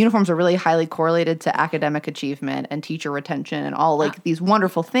 uniforms are really highly correlated to academic achievement and teacher retention and all like these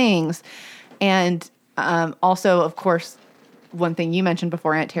wonderful things. And also, of course, one thing you mentioned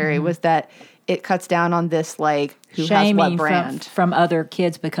before, Aunt Terry, was that it cuts down on this like who has what brand from other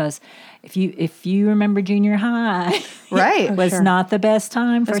kids, because if you remember junior high, right, it was not the best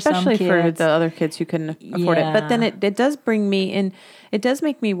time for especially some kids. for the other kids who couldn't afford it. But then it does bring me in. It does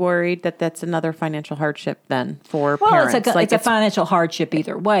make me worried that that's another financial hardship then for parents. It's a financial hardship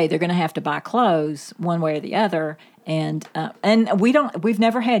either way. They're going to have to buy clothes one way or the other. And we've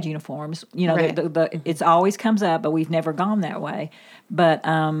never had uniforms. Right. It's always comes up, but we've never gone that way. But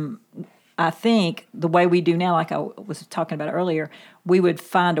I think the way we do now, like I was talking about earlier, we would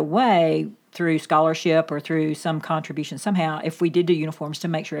find a way through scholarship or through some contribution somehow, if we did do uniforms, to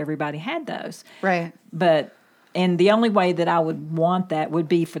make sure everybody had those. Right. And the only way that I would want that would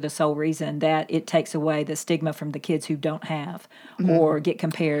be for the sole reason that it takes away the stigma from the kids who don't have or get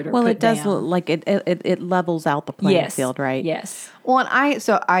compared or put it does down. look like it levels out the playing field, right? Yes. Well, and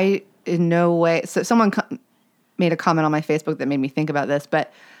I in no way. So someone made a comment on my Facebook that made me think about this,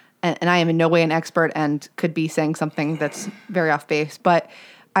 but and I am in no way an expert and could be saying something that's very off base. But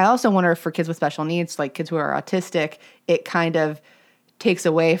I also wonder if for kids with special needs, like kids who are autistic, it kind of takes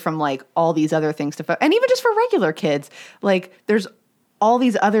away from like all these other things and even just for regular kids, like there's all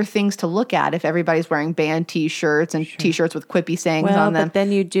these other things to look at if everybody's wearing band T-shirts and T-shirts with quippy sayings on them. But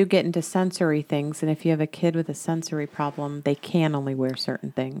then you do get into sensory things, and if you have a kid with a sensory problem, they can only wear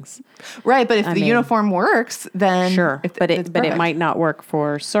certain things. Right, but if the uniform works, then but it might not work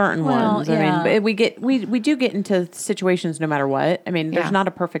for certain ones. I mean, but we do get into situations no matter what. I mean, there's not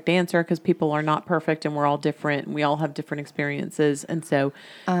a perfect answer because people are not perfect, and we're all different, and we all have different experiences, and so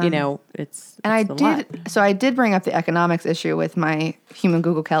it's I did bring up the economics issue with my human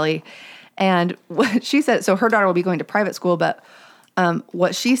Google Kelly, and what she said. So her daughter will be going to private school, but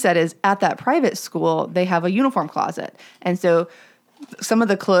what she said is at that private school they have a uniform closet, and so some of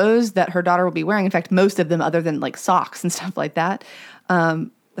the clothes that her daughter will be wearing, in fact, most of them, other than like socks and stuff like that,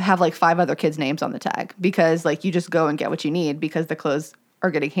 have like 5 other kids' names on the tag because like you just go and get what you need because the clothes are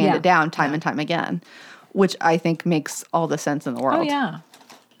getting handed down time and time again, which I think makes all the sense in the world. Oh, yeah.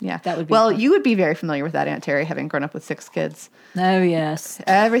 Yeah. That would be well, cool. you would be very familiar with that, Aunt Terry, having grown up with 6 kids. Oh, yes.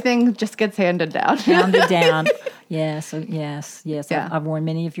 Everything just gets handed down. Handed down. Yes. Yeah. I've worn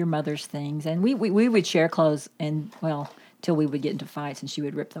many of your mother's things. And we would share clothes and, well, till we would get into fights and she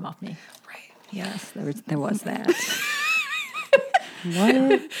would rip them off me. Right. Yes, there was that.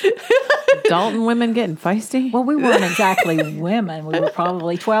 What? Dalton women getting feisty? Well, we weren't exactly women. We were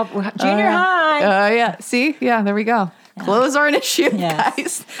probably 12, junior high. Yeah. See? Yeah, there we go. Clothes are an issue, Yes.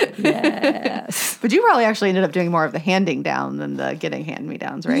 guys. Yes. But you probably actually ended up doing more of the handing down than the getting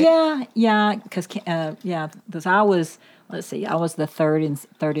hand-me-downs, right? Yeah, because I was, I was the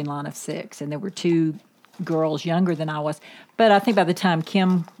third in line of 6, and there were 2 girls younger than I was. But I think by the time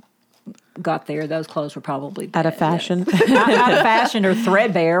Kim got there, those clothes were probably Out of fashion. out of fashion or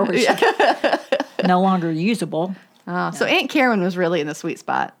threadbare, which no longer usable. So Aunt Karen was really in the sweet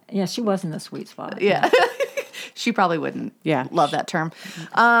spot. Yeah, she was in the sweet spot. Yeah. She probably wouldn't love that term.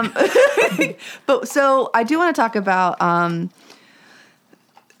 But so I do want to talk about,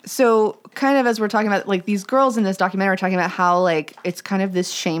 so kind of as we're talking about, like these girls in this documentary are talking about how like it's kind of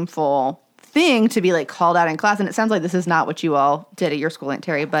this shameful thing to be like called out in class. And it sounds like this is not what you all did at your school, Aunt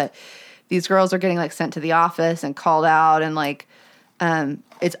Terry, but these girls are getting like sent to the office and called out and like,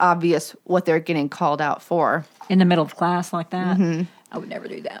 it's obvious what they're getting called out for. In the middle of class like that, I would never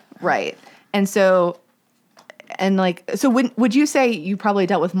do that. Right. And so, would you say you probably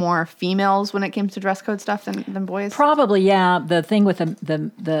dealt with more females when it came to dress code stuff than boys? Probably, yeah. The thing with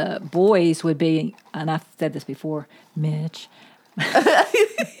the boys would be, and I've said this before, Mitch,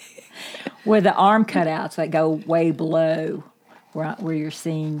 where the arm cutouts that go way below where you're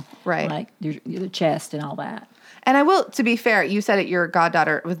seeing like your chest and all that. And I will, to be fair, you said at your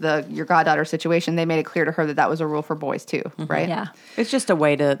goddaughter, with your goddaughter situation, they made it clear to her that was a rule for boys too, right? Yeah. It's just a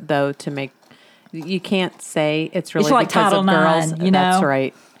way to make, you can't say it's really It's like because Title of girls. IX, you know? That's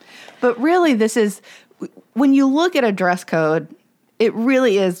right. But really, this is, when you look at a dress code, it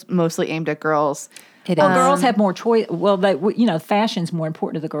really is mostly aimed at girls. Girls have more choice. Well, fashion's more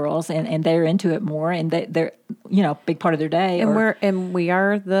important to the girls, and they're into it more, and they're big part of their day. And we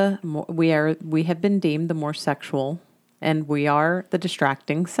have been deemed the more sexual, and we are the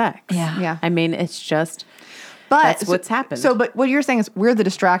distracting sex. Yeah. I mean, it's just. But that's what's happened. But what you're saying is we're the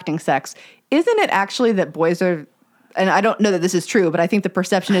distracting sex. Isn't it actually that boys are? And I don't know that this is true, but I think the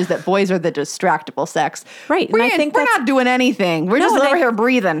perception is that boys are the distractable sex. Right. We're not doing anything. We're just over here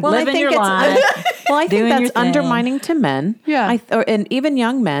breathing. Well, Living your life. Well, I think Doing that's your thing. undermining to men. Yeah. And even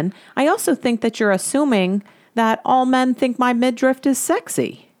young men. I also think that you're assuming that all men think my midriff is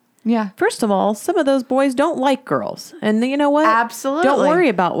sexy. Yeah. First of all, some of those boys don't like girls. And you know what? Absolutely. Don't worry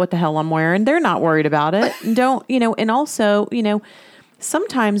about what the hell I'm wearing. They're not worried about it. And also,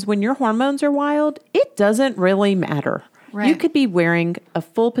 sometimes when your hormones are wild, it doesn't really matter. Right. You could be wearing a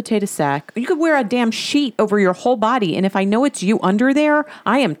full potato sack. You could wear a damn sheet over your whole body. And if I know it's you under there,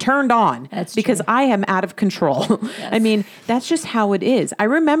 I am turned on. That's because true. I am out of control. Yes. I mean, that's just how it is. I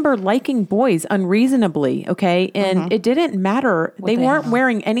remember liking boys unreasonably, okay? And it didn't matter. They they weren't had on.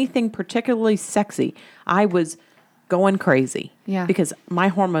 wearing anything particularly sexy. I was going crazy. Yeah. Because my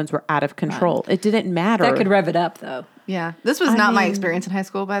hormones were out of control. It didn't matter. That could rev it up, though. Yeah. This was not my experience in high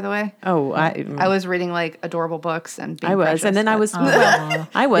school, by the way. Oh, I was reading like adorable books and being I was. precious, And then I but- was, well,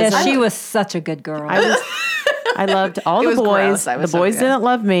 I was. Yeah, she was such a good girl. I loved all It the was boys. gross. I The was boys so- didn't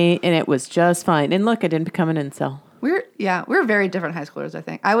love me, and it was just fine. And look, I didn't become an incel. We were very different high schoolers, I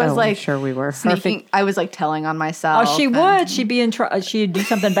think. I was I'm like, sure we were. sneaking, I was like telling on myself. Oh, she and- would. She'd be in trouble. She'd do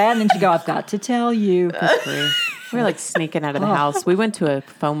something bad, and then she'd go, "I've got to tell you." We were like sneaking out of the house. We went to a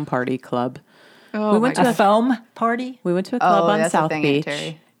foam party club. Oh, we went my to A foam party. We went to a club on that's a South thing, Aunt Beach.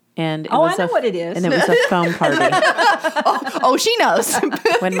 Terry. And it Oh, was I know what it is. And it was a foam party. Oh, she knows.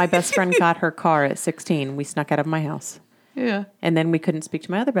 When my best friend got her car at 16, we snuck out of my house. Yeah. And then we couldn't speak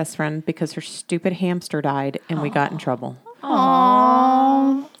to my other best friend because her stupid hamster died and we got in trouble.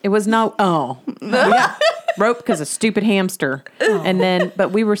 Aww. It was we got rope because of stupid hamster. And then,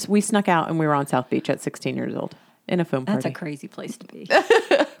 but we snuck out and we were on South Beach at 16 years old in a foam That's party. a crazy place to be.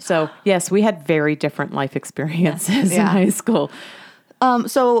 So yes, we had very different life experiences in Yeah. high school.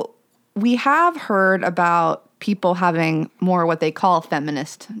 So we have heard about people having more what they call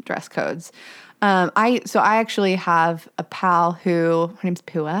feminist dress codes. I actually have a pal her name's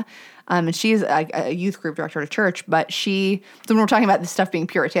Pua, and she's a youth group director at a church. But so when we're talking about this stuff being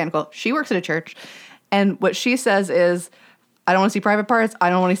puritanical, she works at a church, and what she says is, I don't want to see private parts.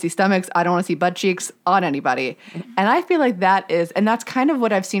 I don't want to see stomachs. I don't want to see butt cheeks on anybody. And I feel like that's kind of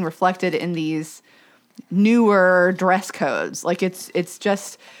what I've seen reflected in these newer dress codes. Like it's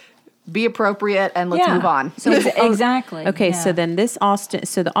just be appropriate and let's move on. So exactly. Okay, Yeah. so then the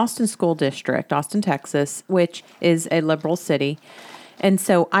Austin School District, Austin, Texas, which is a liberal city. And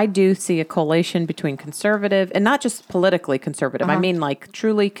so I do see a collation between conservative and not just politically conservative. I mean like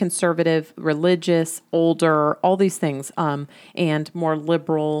truly conservative, religious, older, all these things, and more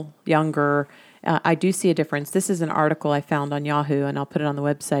liberal, younger. I do see a difference. This is an article I found on Yahoo, and I'll put it on the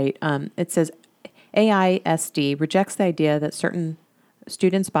website. It says AISD rejects the idea that certain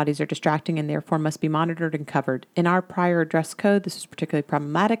students' bodies are distracting and therefore must be monitored and covered. In our prior dress code, this is particularly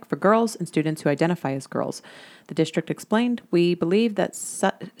problematic for girls and students who identify as girls. The district explained, we believe that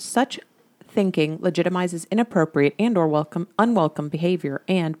such thinking legitimizes inappropriate and or unwelcome behavior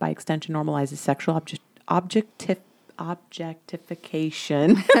and, by extension, normalizes sexual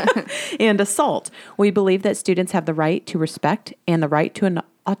objectification and assault. We believe that students have the right to respect and the right to an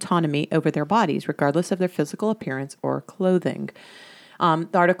autonomy over their bodies, regardless of their physical appearance or clothing. The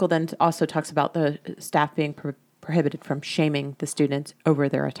article then also talks about the staff being prohibited from shaming the students over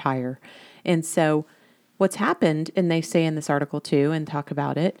their attire. And so what's happened, and they say in this article too, and talk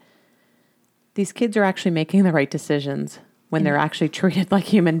about it, these kids are actually making the right decisions when they're actually treated like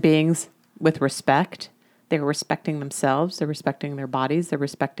human beings with respect. They're respecting themselves. They're respecting their bodies. They're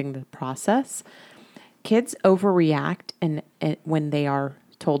respecting the process. Kids overreact and when they are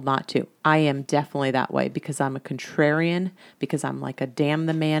told not to. I am definitely that way because I'm a contrarian, because I'm like a damn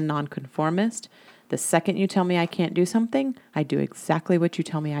the man nonconformist. The second you tell me I can't do something, I do exactly what you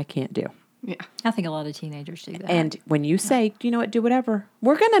tell me I can't do. Yeah. I think a lot of teenagers do that. And when you say, you know what, do whatever,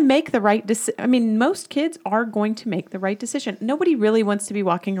 we're going to make the right decision. I mean, most kids are going to make the right decision. Nobody really wants to be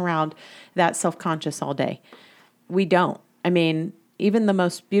walking around that self-conscious all day. We don't. I mean, even the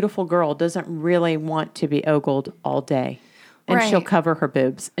most beautiful girl doesn't really want to be ogled all day. And Right. she'll cover her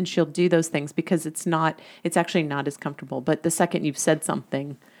boobs and she'll do those things because it's actually not as comfortable. But the second you've said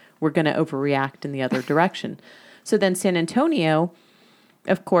something, we're going to overreact in the other direction. So then San Antonio,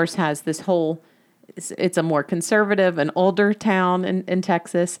 of course, has this whole, it's a more conservative, an older town in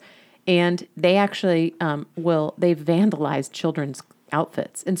Texas. And they actually they've vandalized children's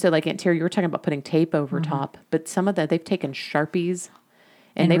outfits. And so like Aunt Terry, you were talking about putting tape over top, but some of that, they've taken Sharpies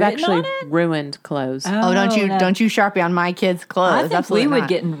and they've written actually on it? ruined clothes. Oh, don't you no. Sharpie on my kids' clothes? I think Absolutely we would not.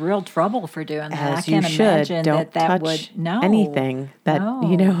 get in real trouble for doing that. As I can't you should. imagine Don't that touch would no anything that No.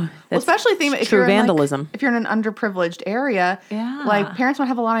 Well, that's especially if true you're vandalism. if you're in an underprivileged area, Yeah. like parents don't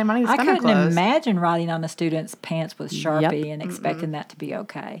have a lot of money to I spend on couldn't clothes. imagine writing on a student's pants with Sharpie Yep. and expecting that to be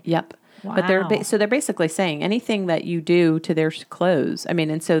okay. Yep. But Wow. so they're basically saying anything that you do to their clothes. I mean,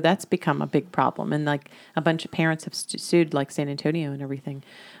 and so that's become a big problem. And like a bunch of parents have sued like San Antonio and everything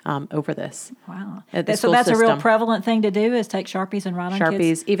over this. Wow. At the So school that's a real system. prevalent thing to do is take Sharpies and write on Sharpies,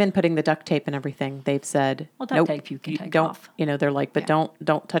 kids? even putting the duct tape and everything. They've said, Well, duct nope, tape you can take don't, off. they're like, but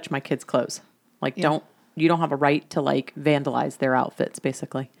don't touch my kids' clothes. Like, you don't have a right to like vandalize their outfits,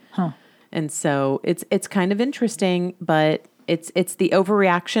 basically. Huh. And so it's kind of interesting, but it's the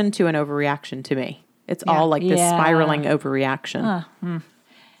overreaction to an overreaction to me. It's all like this Yeah. spiraling overreaction.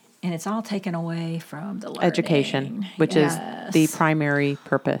 And it's all taken away from the learning. Education, which is the primary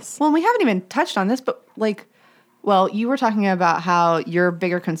purpose. Well, we haven't even touched on this, but you were talking about how your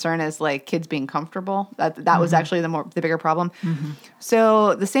bigger concern is like kids being comfortable. That was actually the bigger problem.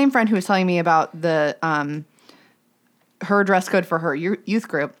 So the same friend who was telling me about the her dress code for her youth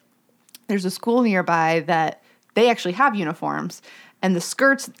group, there's a school nearby that they actually have uniforms, and the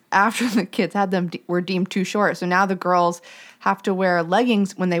skirts after the kids had them were deemed too short. So now the girls have to wear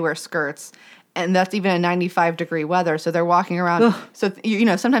leggings when they wear skirts. And that's even in 95-degree weather. So they're walking around. Ugh. So,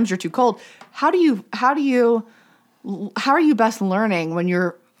 sometimes you're too cold. How are you best learning when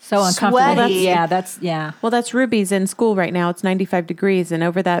you're So uncomfortable. sweaty? Yeah. Well, that's Ruby's in school right now. It's 95 degrees, and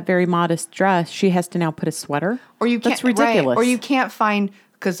over that very modest dress, she has to now put a sweater. Or you can't, That's ridiculous. Right. Or you can't find,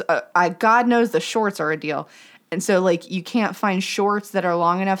 because God knows the shorts are a deal. And so, like, you can't find shorts that are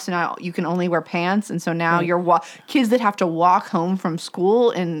long enough, so now you can only wear pants. And so now kids that have to walk home from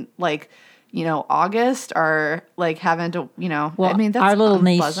school in, like, August are, like, having to, Well, I mean, that's our little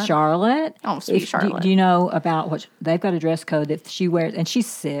unpleasant. niece, Charlotte. Oh, sweet Charlotte. Do you know about what they've got a dress code that she wears? And she's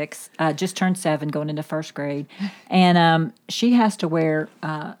 6, just turned 7, going into 1st grade. And she has to wear,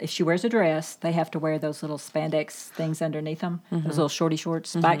 if she wears a dress, they have to wear those little spandex things underneath them, those little shorty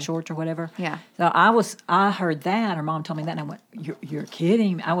shorts, back shorts or whatever. Yeah. So I heard that. Her mom told me that, and I went, "You're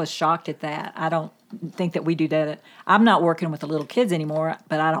kidding." I was shocked at that. I don't think that we do that. I'm not working with the little kids anymore,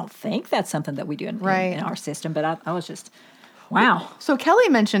 but I don't think that's something that we do in our system. But I was just, wow. So Kelly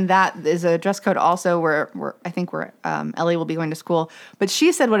mentioned that is a dress code also where I think where Ellie will be going to school. But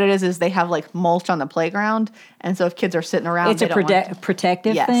she said what it is they have, like, mulch on the playground, and so if kids are sitting around, It's a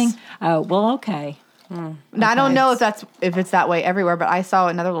protective Yes. thing. Oh, well, okay. Now, I don't know if it's that way everywhere, but I saw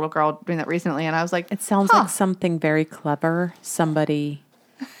another little girl doing that recently, and I was like, It sounds like something very clever.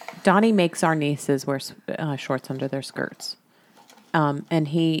 Donnie makes our nieces wear shorts under their skirts.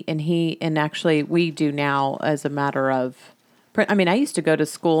 And actually we do now as a matter of, I mean, I used to go to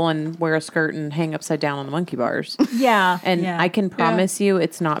school and wear a skirt and hang upside down on the monkey bars. Yeah. And yeah. I can promise you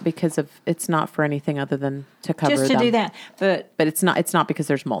it's not for anything other than to cover just to them. do that. But It's not because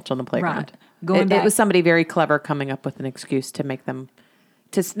there's mulch on the playground. Right. It was somebody very clever coming up with an excuse to make them,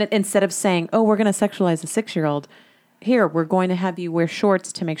 instead of saying, "Oh, we're going to sexualize a 6-year-old," here we're going to have you wear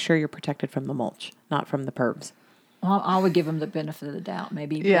shorts to make sure you're protected from the mulch, not from the pervs. well, I would give them the benefit of the doubt,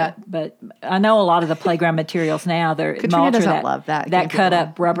 maybe. Yeah. But I know a lot of the playground materials now, they're Katrina mulch or doesn't love that. That Can't cut get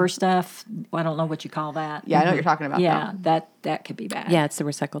up rubber stuff. I don't know what you call that. yeah, I know what you're talking about. Yeah, though. that could be bad. Yeah, it's the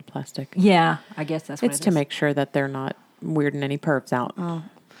recycled plastic. Yeah, I guess that's what It's it to is. make sure that they're not weirding any pervs out.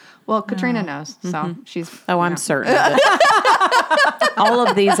 Well, Katrina knows, so she's. I'm certain. Of it. All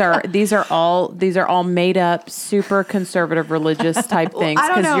of these are all made up, super conservative religious type things I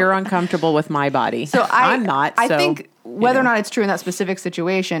don't because know. you're uncomfortable with my body. So I'm not. I so, think whether or not it's true in that specific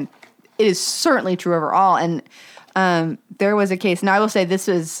situation, it is certainly true overall. And there was a case. Now I will say this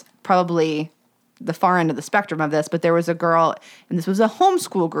is probably the far end of the spectrum of this, but there was a girl, and this was a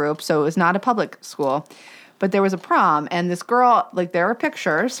homeschool group, so it was not a public school. But there was a prom, and this girl, like, there were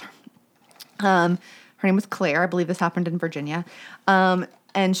pictures. Her name was Claire. I believe this happened in Virginia.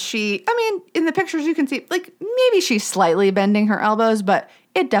 And she, I mean, in the pictures you can see, like, maybe she's slightly bending her elbows, but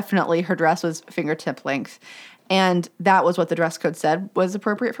her dress was fingertip length. And that was what the dress code said was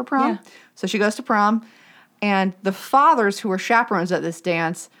appropriate for prom. Yeah. So she goes to prom, and the fathers who were chaperones at this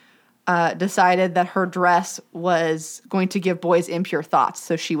dance decided that her dress was going to give boys impure thoughts,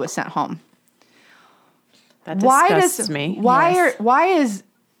 so she was sent home. that disgusts me. Why is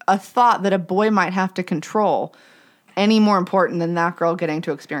a thought that a boy might have to control any more important than that girl getting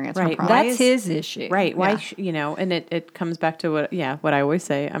to experience her Right. prom? That's his issue. Right. Why, Yeah. and it comes back to what I always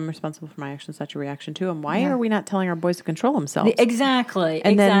say. I'm responsible for my actions, not your reaction to them. Why are we not telling our boys to control themselves? Exactly.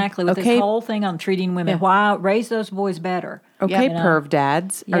 And then, exactly. With okay. this whole thing on treating women. Yeah. Why raise those boys better? Okay, You know? perv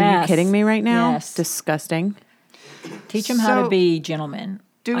dads. Are you Yes. kidding me right now? Yes. Disgusting. Teach them how to So, be gentlemen.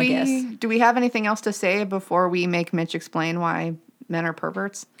 Do I guess. we have anything else to say before we make Mitch explain why men are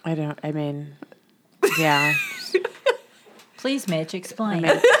perverts? Yeah. Please, Mitch, explain.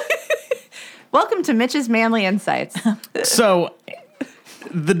 Welcome to Mitch's Manly Insights. So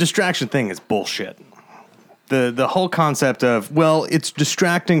the distraction thing is bullshit. The whole concept of, well, it's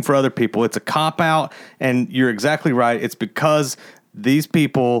distracting for other people. It's a cop-out, and you're exactly right. It's because these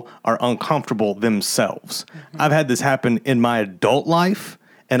people are uncomfortable themselves. Mm-hmm. I've had this happen in my adult life,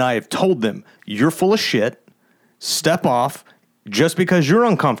 and I have told them, you're full of shit. Step off. Just because you're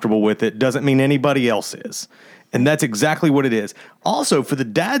uncomfortable with it doesn't mean anybody else is. And that's exactly what it is. Also, for the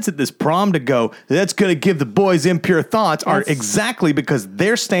dads at this prom to go, that's going to give the boys impure thoughts, are exactly because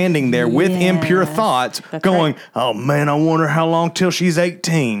they're standing there with impure thoughts going, right. oh, man, I wonder how long till she's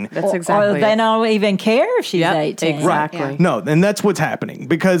 18. That's exactly Or they it. don't even care if she's Yep, 18. exactly. Yeah. No, and that's what's happening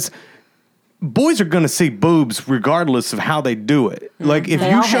because boys are going to see boobs regardless of how they do it. Like if They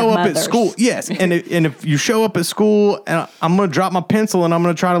you all show have up at mothers. school, yes, and if you show up at school and I'm going to drop my pencil and I'm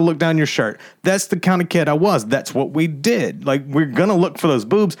going to try to look down your shirt. That's the kind of kid I was. That's what we did. Like we're going to look for those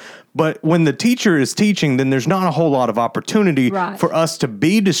boobs, but when the teacher is teaching, then there's not a whole lot of opportunity Right. for us to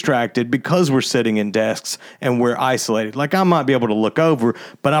be distracted because we're sitting in desks and we're isolated. Like I might be able to look over,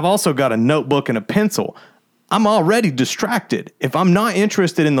 but I've also got a notebook and a pencil. I'm already distracted. If I'm not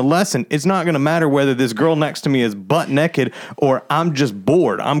interested in the lesson, it's not going to matter whether this girl next to me is butt naked or I'm just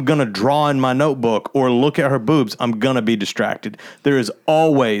bored. I'm going to draw in my notebook or look at her boobs. I'm going to be distracted. There is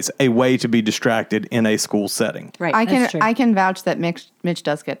always a way to be distracted in a school setting. Right. That's true. I can vouch that Mitch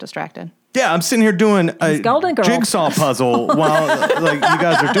does get distracted. Yeah, I'm sitting here doing a Golden Girls. jigsaw puzzle while like you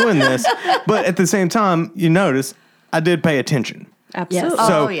guys are doing this. But at the same time, you notice I did pay attention. Absolutely. Yes.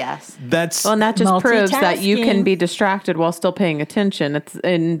 So Oh, yes. That's Well, and that just proves that you can Multitasking. be distracted while still paying attention.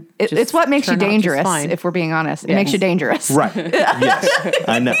 It's what makes you dangerous, if we're being honest. It makes you dangerous. right. Yes,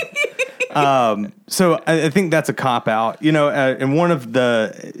 I know. So I think that's a cop out. You know, and one of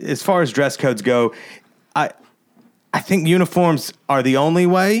the, as far as dress codes go, I think uniforms are the only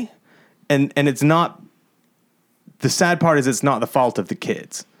way, and it's not. The sad part is it's not the fault of the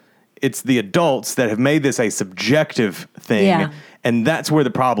kids. It's the adults that have made this a subjective thing. Yeah. And that's where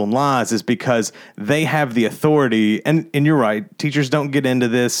the problem lies, is because they have the authority. And you're right, teachers don't get into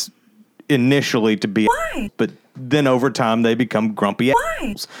this initially to be, but then over time they become grumpy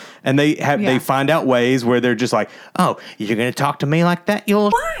assholes. And they find out ways where they're just like, oh, you're going to talk to me like that?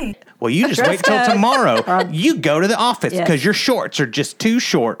 You'll. Well, you just wait till tomorrow. You go to the office because your shorts are just too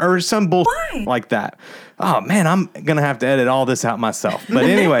short or some bullshit like that. Oh, man, I'm going to have to edit all this out myself. But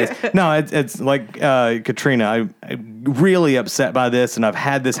anyways, no, it's like Katrina, I'm really upset by this, and I've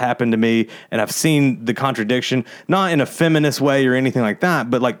had this happen to me, and I've seen the contradiction, not in a feminist way or anything like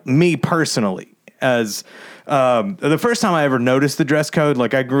that, but like me personally as... the first time I ever noticed the dress code,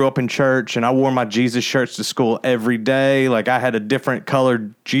 like I grew up in church and I wore my Jesus shirts to school every day. Like I had a different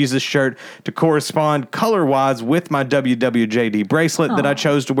colored Jesus shirt to correspond color wise with my WWJD bracelet that I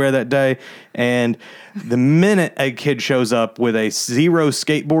chose to wear that day. And the minute a kid shows up with a Zero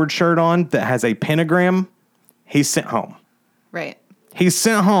skateboard shirt on that has a pentagram, he's sent home. Right. He's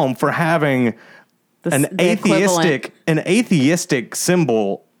sent home for having an atheistic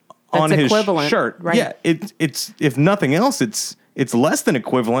symbol on That's his equivalent, shirt. right. Yeah, it's if nothing else, it's less than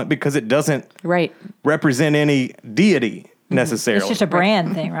equivalent because it doesn't Right. represent any deity necessarily. It's just a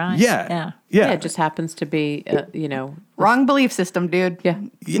brand thing, right? yeah. Yeah, it just happens to be, Wrong belief system, dude. yeah.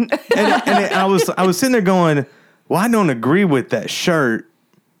 and I was sitting there going, well, I don't agree with that shirt,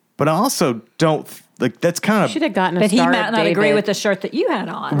 but I also don't like that's kind of Should have gotten a But he Star might of not agree David. with the shirt that you had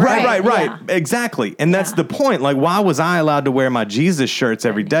on. Right. Yeah. Exactly. And that's the point. Like, why was I allowed to wear my Jesus shirts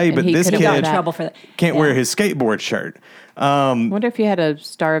every day, but he this could've kid got in trouble for that. can't Yeah. wear his skateboard shirt? I wonder if you had a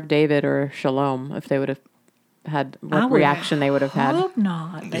Star of David or Shalom, if they would have had what would reaction they would have had. Hope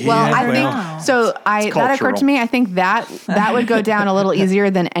not. But Well, Yeah, I well, think so. That occurred cultural. to me. I think that would go down a little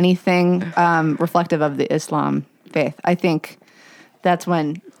easier than anything reflective of the Islam faith. I think that's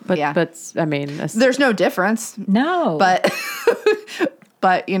when. But I mean, There's no difference, no.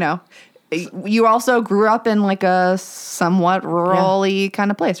 but you also grew up in like a somewhat rural-y kind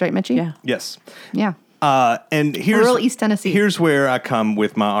of place, right, Mitchie? yeah. Yes. Yeah. And here's Rural East Tennessee. Here's where I come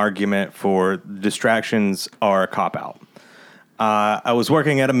with my argument for distractions are a cop out. I was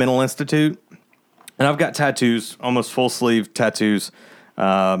working at a mental institute, and I've got tattoos, almost full sleeve tattoos,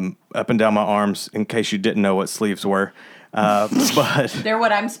 up and down my arms. In case you didn't know what sleeves were, but They're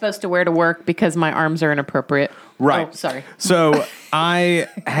what I'm supposed to wear to work because my arms are inappropriate. right. Oh, sorry. So I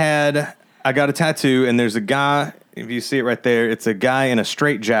got a tattoo, and there's a guy. If you see it right there, it's a guy in a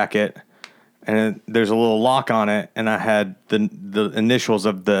straight jacket. And there's a little lock on it, and I had the initials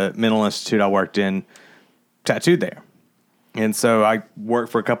of the mental institute I worked in tattooed there. And so I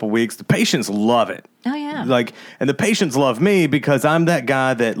worked for a couple weeks. The patients love it. Oh, yeah. And the patients love me because I'm that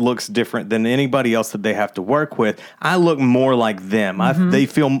guy that looks different than anybody else that they have to work with. I look more like them. They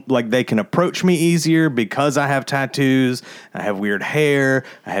feel like they can approach me easier because I have tattoos. I have weird hair.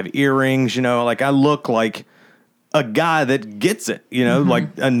 I have earrings. Like I look like a guy that gets it, like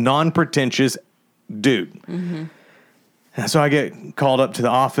a non-pretentious dude. And so I get called up to the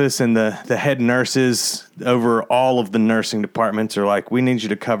office, and the head nurses over all of the nursing departments are like, we need you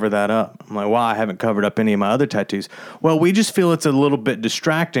to cover that up. I'm like, well, I haven't covered up any of my other tattoos. Well, we just feel it's a little bit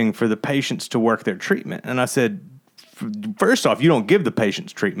distracting for the patients to work their treatment. And I said, first off, you don't give the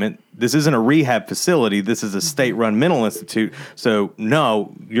patients treatment. This isn't a rehab facility. This is a state-run mental institute. So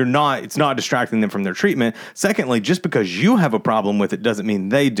no, you're not. It's not distracting them from their treatment. Secondly, just because you have a problem with it doesn't mean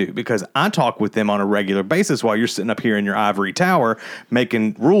they do, because I talk with them on a regular basis while you're sitting up here in your ivory tower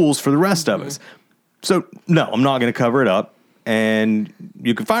making rules for the rest of us. So no, I'm not going to cover it up, and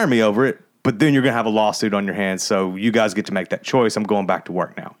you can fire me over it, but then you're going to have a lawsuit on your hands. So you guys get to make that choice. I'm going back to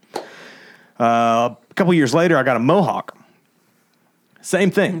work now. A couple years later, I got a mohawk. Same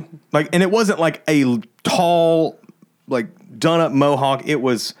thing. And it wasn't like a tall, like done up mohawk. It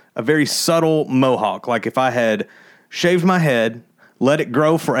was a very subtle mohawk. Like if I had shaved my head, let it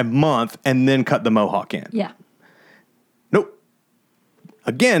grow for a month, and then cut the mohawk in. Yeah. Nope.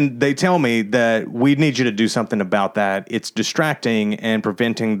 Again, they tell me that we need you to do something about that. It's distracting and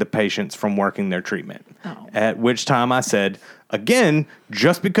preventing the patients from working their treatment. Oh. At which time I said, again,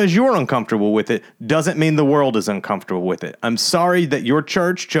 just because you're uncomfortable with it doesn't mean the world is uncomfortable with it. I'm sorry that your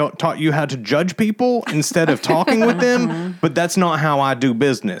church taught you how to judge people instead of talking with them, but that's not how I do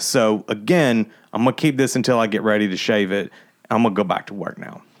business. So again, I'm going to keep this until I get ready to shave it. I'm going to go back to work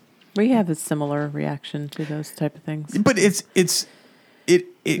now. We have a similar reaction to those type of things. But it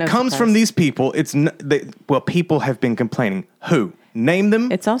No comes surprise. from these people. People have been complaining. Who? Name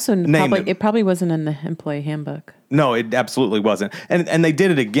them. It's also Name them. it probably wasn't in the employee handbook. No, it absolutely wasn't. And they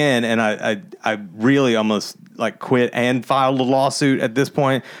did it again, and I really almost like quit and filed a lawsuit at this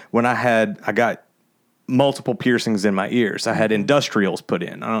point when I got multiple piercings in my ears. I had industrials put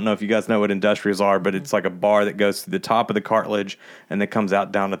in. I don't know if you guys know what industrials are, but it's like a bar that goes to the top of the cartilage and then comes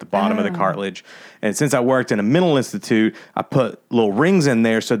out down at the bottom of the cartilage. And since I worked in a mental institute, I put little rings in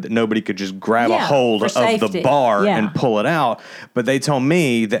there so that nobody could just grab a hold for of the safety. bar Yeah. and pull it out. But they told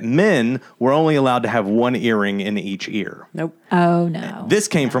me that men were only allowed to have one earring in each ear. Nope. Oh, no. This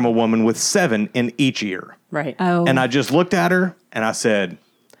came from a woman with 7 in each ear. Right. Oh. And I just looked at her and I said,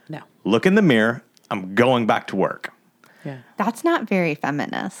 No. look in the mirror. I'm going back to work. Yeah. That's not very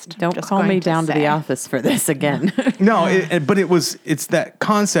feminist. Don't just call going me down to say. the office for this again. No, but it's that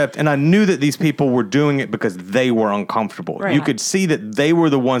concept. And I knew that these people were doing it because they were uncomfortable. Right. You could see that they were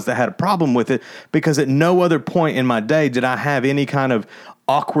the ones that had a problem with it because at no other point in my day did I have any kind of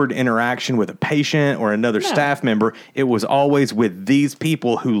awkward interaction with a patient or another staff member. It was always with these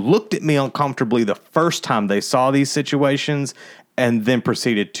people who looked at me uncomfortably the first time they saw these situations and then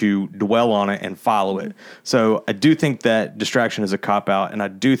proceeded to dwell on it and follow it. So I do think that distraction is a cop-out, and I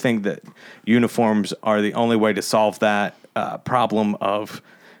do think that uniforms are the only way to solve that problem of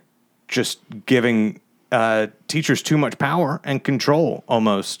just giving teachers too much power and control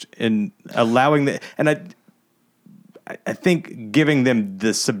almost, and allowing the... And I think giving them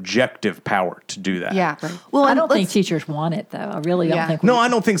the subjective power to do that. Yeah. Well, I and don't think let's- teachers want it, though. I really don't Yeah. think. No, I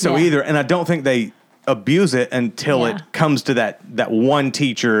don't think so Yeah. either, and I don't think they abuse it until Yeah. it comes to that one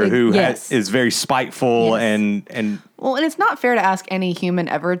teacher who Yes. is very spiteful Yes. and Well, and it's not fair to ask any human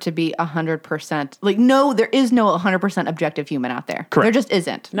ever to be 100%. Like, no, there is no 100% objective human out there. Correct. There just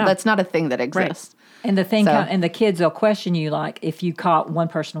isn't. No. That's not a thing that exists. And the thing, So- and the kids will question you, like if you caught one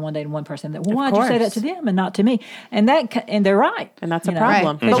person one day and one person that, well, why'd you say that course. to them and not to me? And they're right, And that's a you know?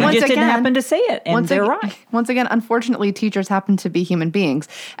 problem. Because But you once just didn't again- happen to see it, and they're right. Once again, unfortunately, teachers happen to be human beings.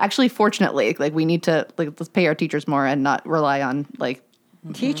 Actually, fortunately, like we need to let's pay our teachers more and not rely on like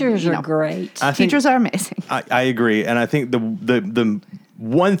Teachers are know. great. I think teachers are amazing. I agree, and I think the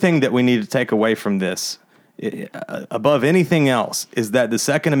one thing that we need to take away from this, above anything else, is that the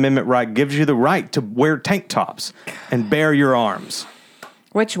Second Amendment right gives you the right to wear tank tops and bare your arms.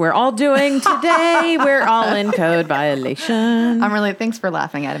 Which we're all doing today. We're all in code violation. I'm really thanks for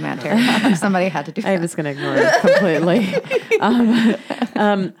laughing at him, Aunt Terry. Somebody had to do I that. was going to ignore it completely.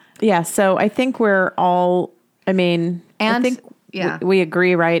 Yeah, so I think we're all, I And, think yeah. we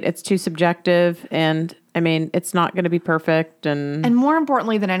agree, right? It's too subjective, and it's not going to be perfect. And more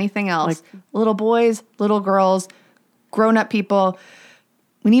importantly than anything else, little boys, little girls, grown-up people,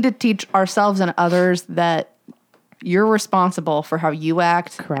 we need to teach ourselves and others that you're responsible for how you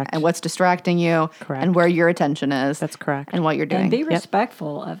act. Correct. And what's distracting you. Correct. And where your attention is. That's correct. And what you're doing. And be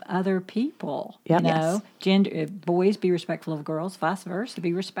respectful of other people. Yep. You know, Yes. gender boys be respectful of girls, vice versa.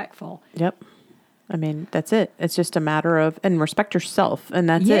 Be respectful. Yep. That's it. It's just a matter of, and respect yourself. And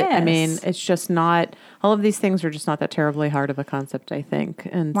that's it. Yes. It's just not, all of these things are just not that terribly hard of a concept, I think.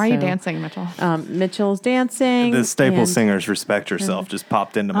 And Why are you so, dancing, Mitchell? Mitchell's dancing. The Staple and Singers "Respect Yourself" just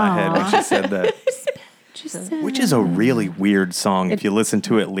popped into my head when she said that. just, Which is a really weird song if you listen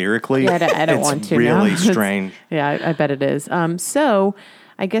to it lyrically. Yeah, I don't it's want to really now. strange. Yeah, I bet it is. So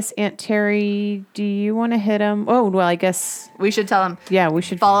I guess, Aunt Terry, do you want to hit him? Oh, well, I guess, We should tell them. yeah, we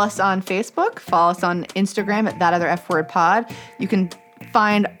should. Follow us on Facebook. Follow us on Instagram at That Other F Word Pod. You can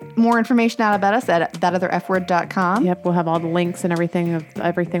find more information out about us at thatotherfword.com. Yep, we'll have all the links and everything of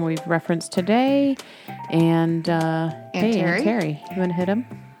everything we've referenced today. And hey, Terry? Aunt Terry, you want to hit him?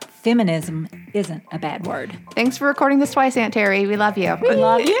 Feminism isn't a bad word. Thanks for recording this twice, Aunt Terry. We love you.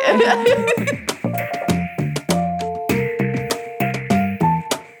 Love you.